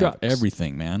drinks. We're going to have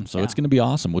everything, man. So it's going to be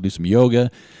awesome. We'll do some yoga.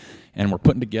 And we're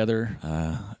putting together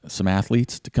some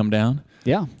athletes to come down.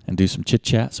 Yeah. And do some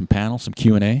chit-chat, some panel, some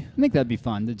Q&A. I think that'd be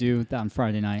fun to do that on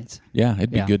Friday nights. Yeah,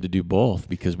 it'd be good to do both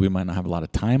because we might not have a lot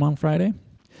of time on Friday.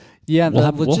 Yeah, we'll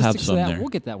have some that, there. We'll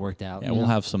get that worked out. Yeah, we'll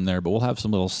have some there, but we'll have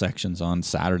some little sections on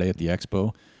Saturday at the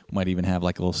expo. We might even have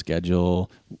like a little schedule.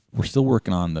 We're still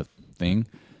working on the thing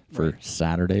for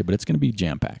Saturday, but it's going to be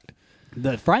jam-packed.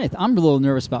 The Friday, I'm a little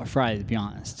nervous about Friday, to be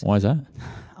honest. Why is that?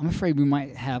 I'm afraid we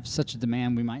might have such a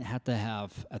demand, we might have to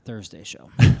have a Thursday show.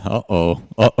 Uh-oh.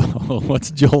 What's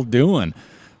Joel doing?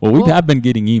 Well, we have been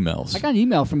getting emails. I got an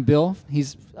email from Bill.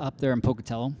 He's up there in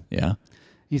Pocatello. Yeah.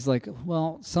 He's like,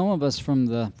 well, some of us from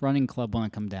the running club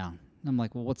want to come down. And I'm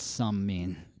like, well, what's some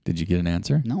mean? Did you get an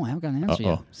answer? No, I haven't got an answer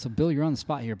yet. So, Bill, you're on the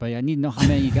spot here, buddy. I need to know how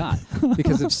many you got.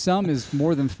 Because if some is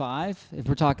more than 5, if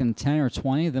we're talking 10 or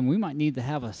 20, then we might need to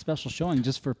have a special showing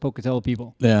just for Pocatello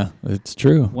people. Yeah, it's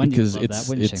true. Wendy because would love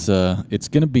that, it's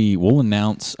going to be, we'll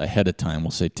announce ahead of time. We'll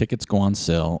say tickets go on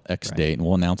sale X date, and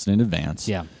we'll announce it in advance.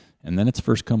 Yeah. And then it's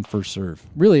first come, first serve.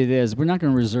 Really, it is. We're not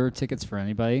going to reserve tickets for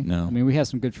anybody. No. I mean, we have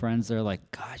some good friends. They're like,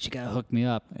 gosh, you got to hook me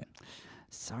up.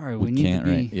 Sorry, we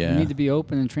need to be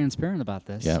open and transparent about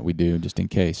this. Yeah, we do, just in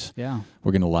case. Yeah.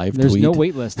 We're going to live tweet. There's no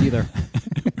wait list either.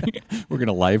 We're going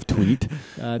to live tweet.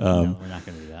 No, we're not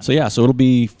going to do that. So it'll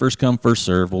be first come, first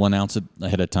serve. We'll announce it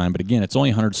ahead of time. But again, it's only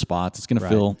 100 spots. It's going to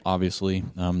fill, obviously.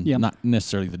 Not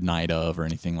necessarily the night of or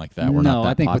anything like that. We're not that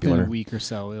I think popular. within a week or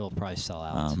so, it'll probably sell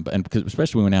out. Because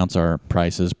especially when we announce our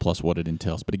prices plus what it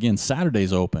entails. But again,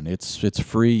 Saturday's open. It's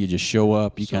free. You just show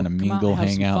up. You kind of mingle,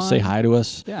 hang out, say hi to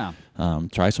us. Yeah.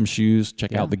 Try some shoes.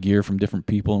 Check out the gear from different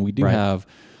people. And we do have,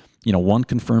 one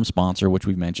confirmed sponsor, which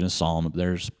we've mentioned is Solomon.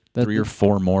 There's 3 or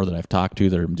 4 more that I've talked to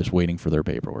that are just waiting for their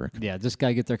paperwork. Yeah, just got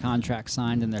to get their contract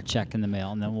signed and their check in the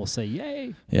mail, and then we'll say,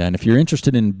 yay. Yeah, and if you're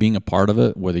interested in being a part of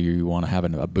it, whether you want to have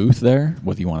a booth there,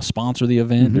 whether you want to sponsor the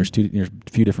event, there's a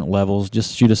few different levels.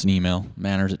 Just shoot us an email,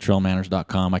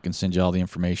 manners@trailmanners.com. I can send you all the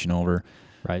information over.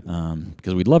 Right.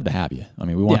 Because we'd love to have you. I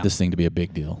mean, we want this thing to be a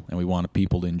big deal, and we want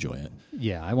people to enjoy it.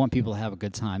 Yeah, I want people to have a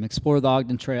good time. Explore the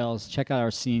Ogden trails. Check out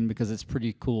our scene because it's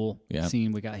pretty cool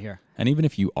scene we got here. And even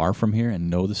if you are from here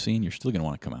and know the scene, you're still going to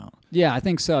want to come out. Yeah, I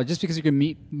think so. Just because you can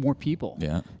meet more people.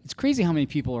 Yeah. It's crazy how many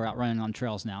people are out running on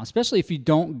trails now, especially if you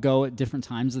don't go at different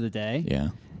times of the day. Yeah.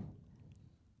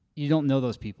 You don't know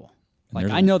those people. Like,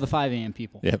 I know the 5 a.m.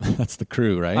 people. Yeah, that's the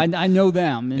crew, right? I know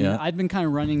them. And I've been kind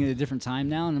of running at a different time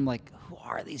now, and I'm like, who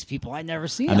are these people? I never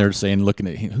see them. And they're saying, looking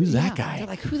at him, who's that guy? They're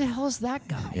like, who the hell is that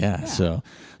guy? Yeah. So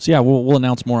we'll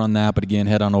announce more on that. But again,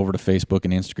 head on over to Facebook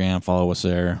and Instagram. Follow us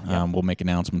there. We'll make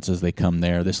announcements as they come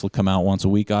there. This will come out once a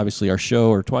week, obviously, our show,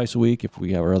 or twice a week if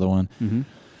we have our other one.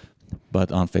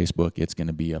 But on Facebook, it's going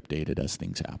to be updated as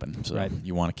things happen. So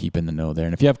you want to keep in the know there.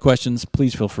 And if you have questions,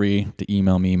 please feel free to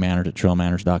email me,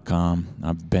 manners@trailmanners.com.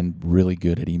 I've been really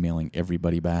good at emailing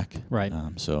everybody back. Right.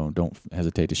 So don't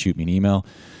hesitate to shoot me an email.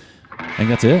 I think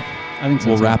that's it. I think so.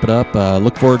 We'll wrap it up.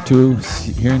 Look forward to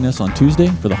hearing this on Tuesday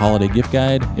for the holiday gift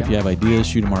guide. If you have ideas,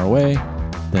 shoot them our way.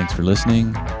 Thanks for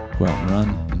listening. Go out and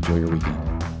run. Enjoy your weekend.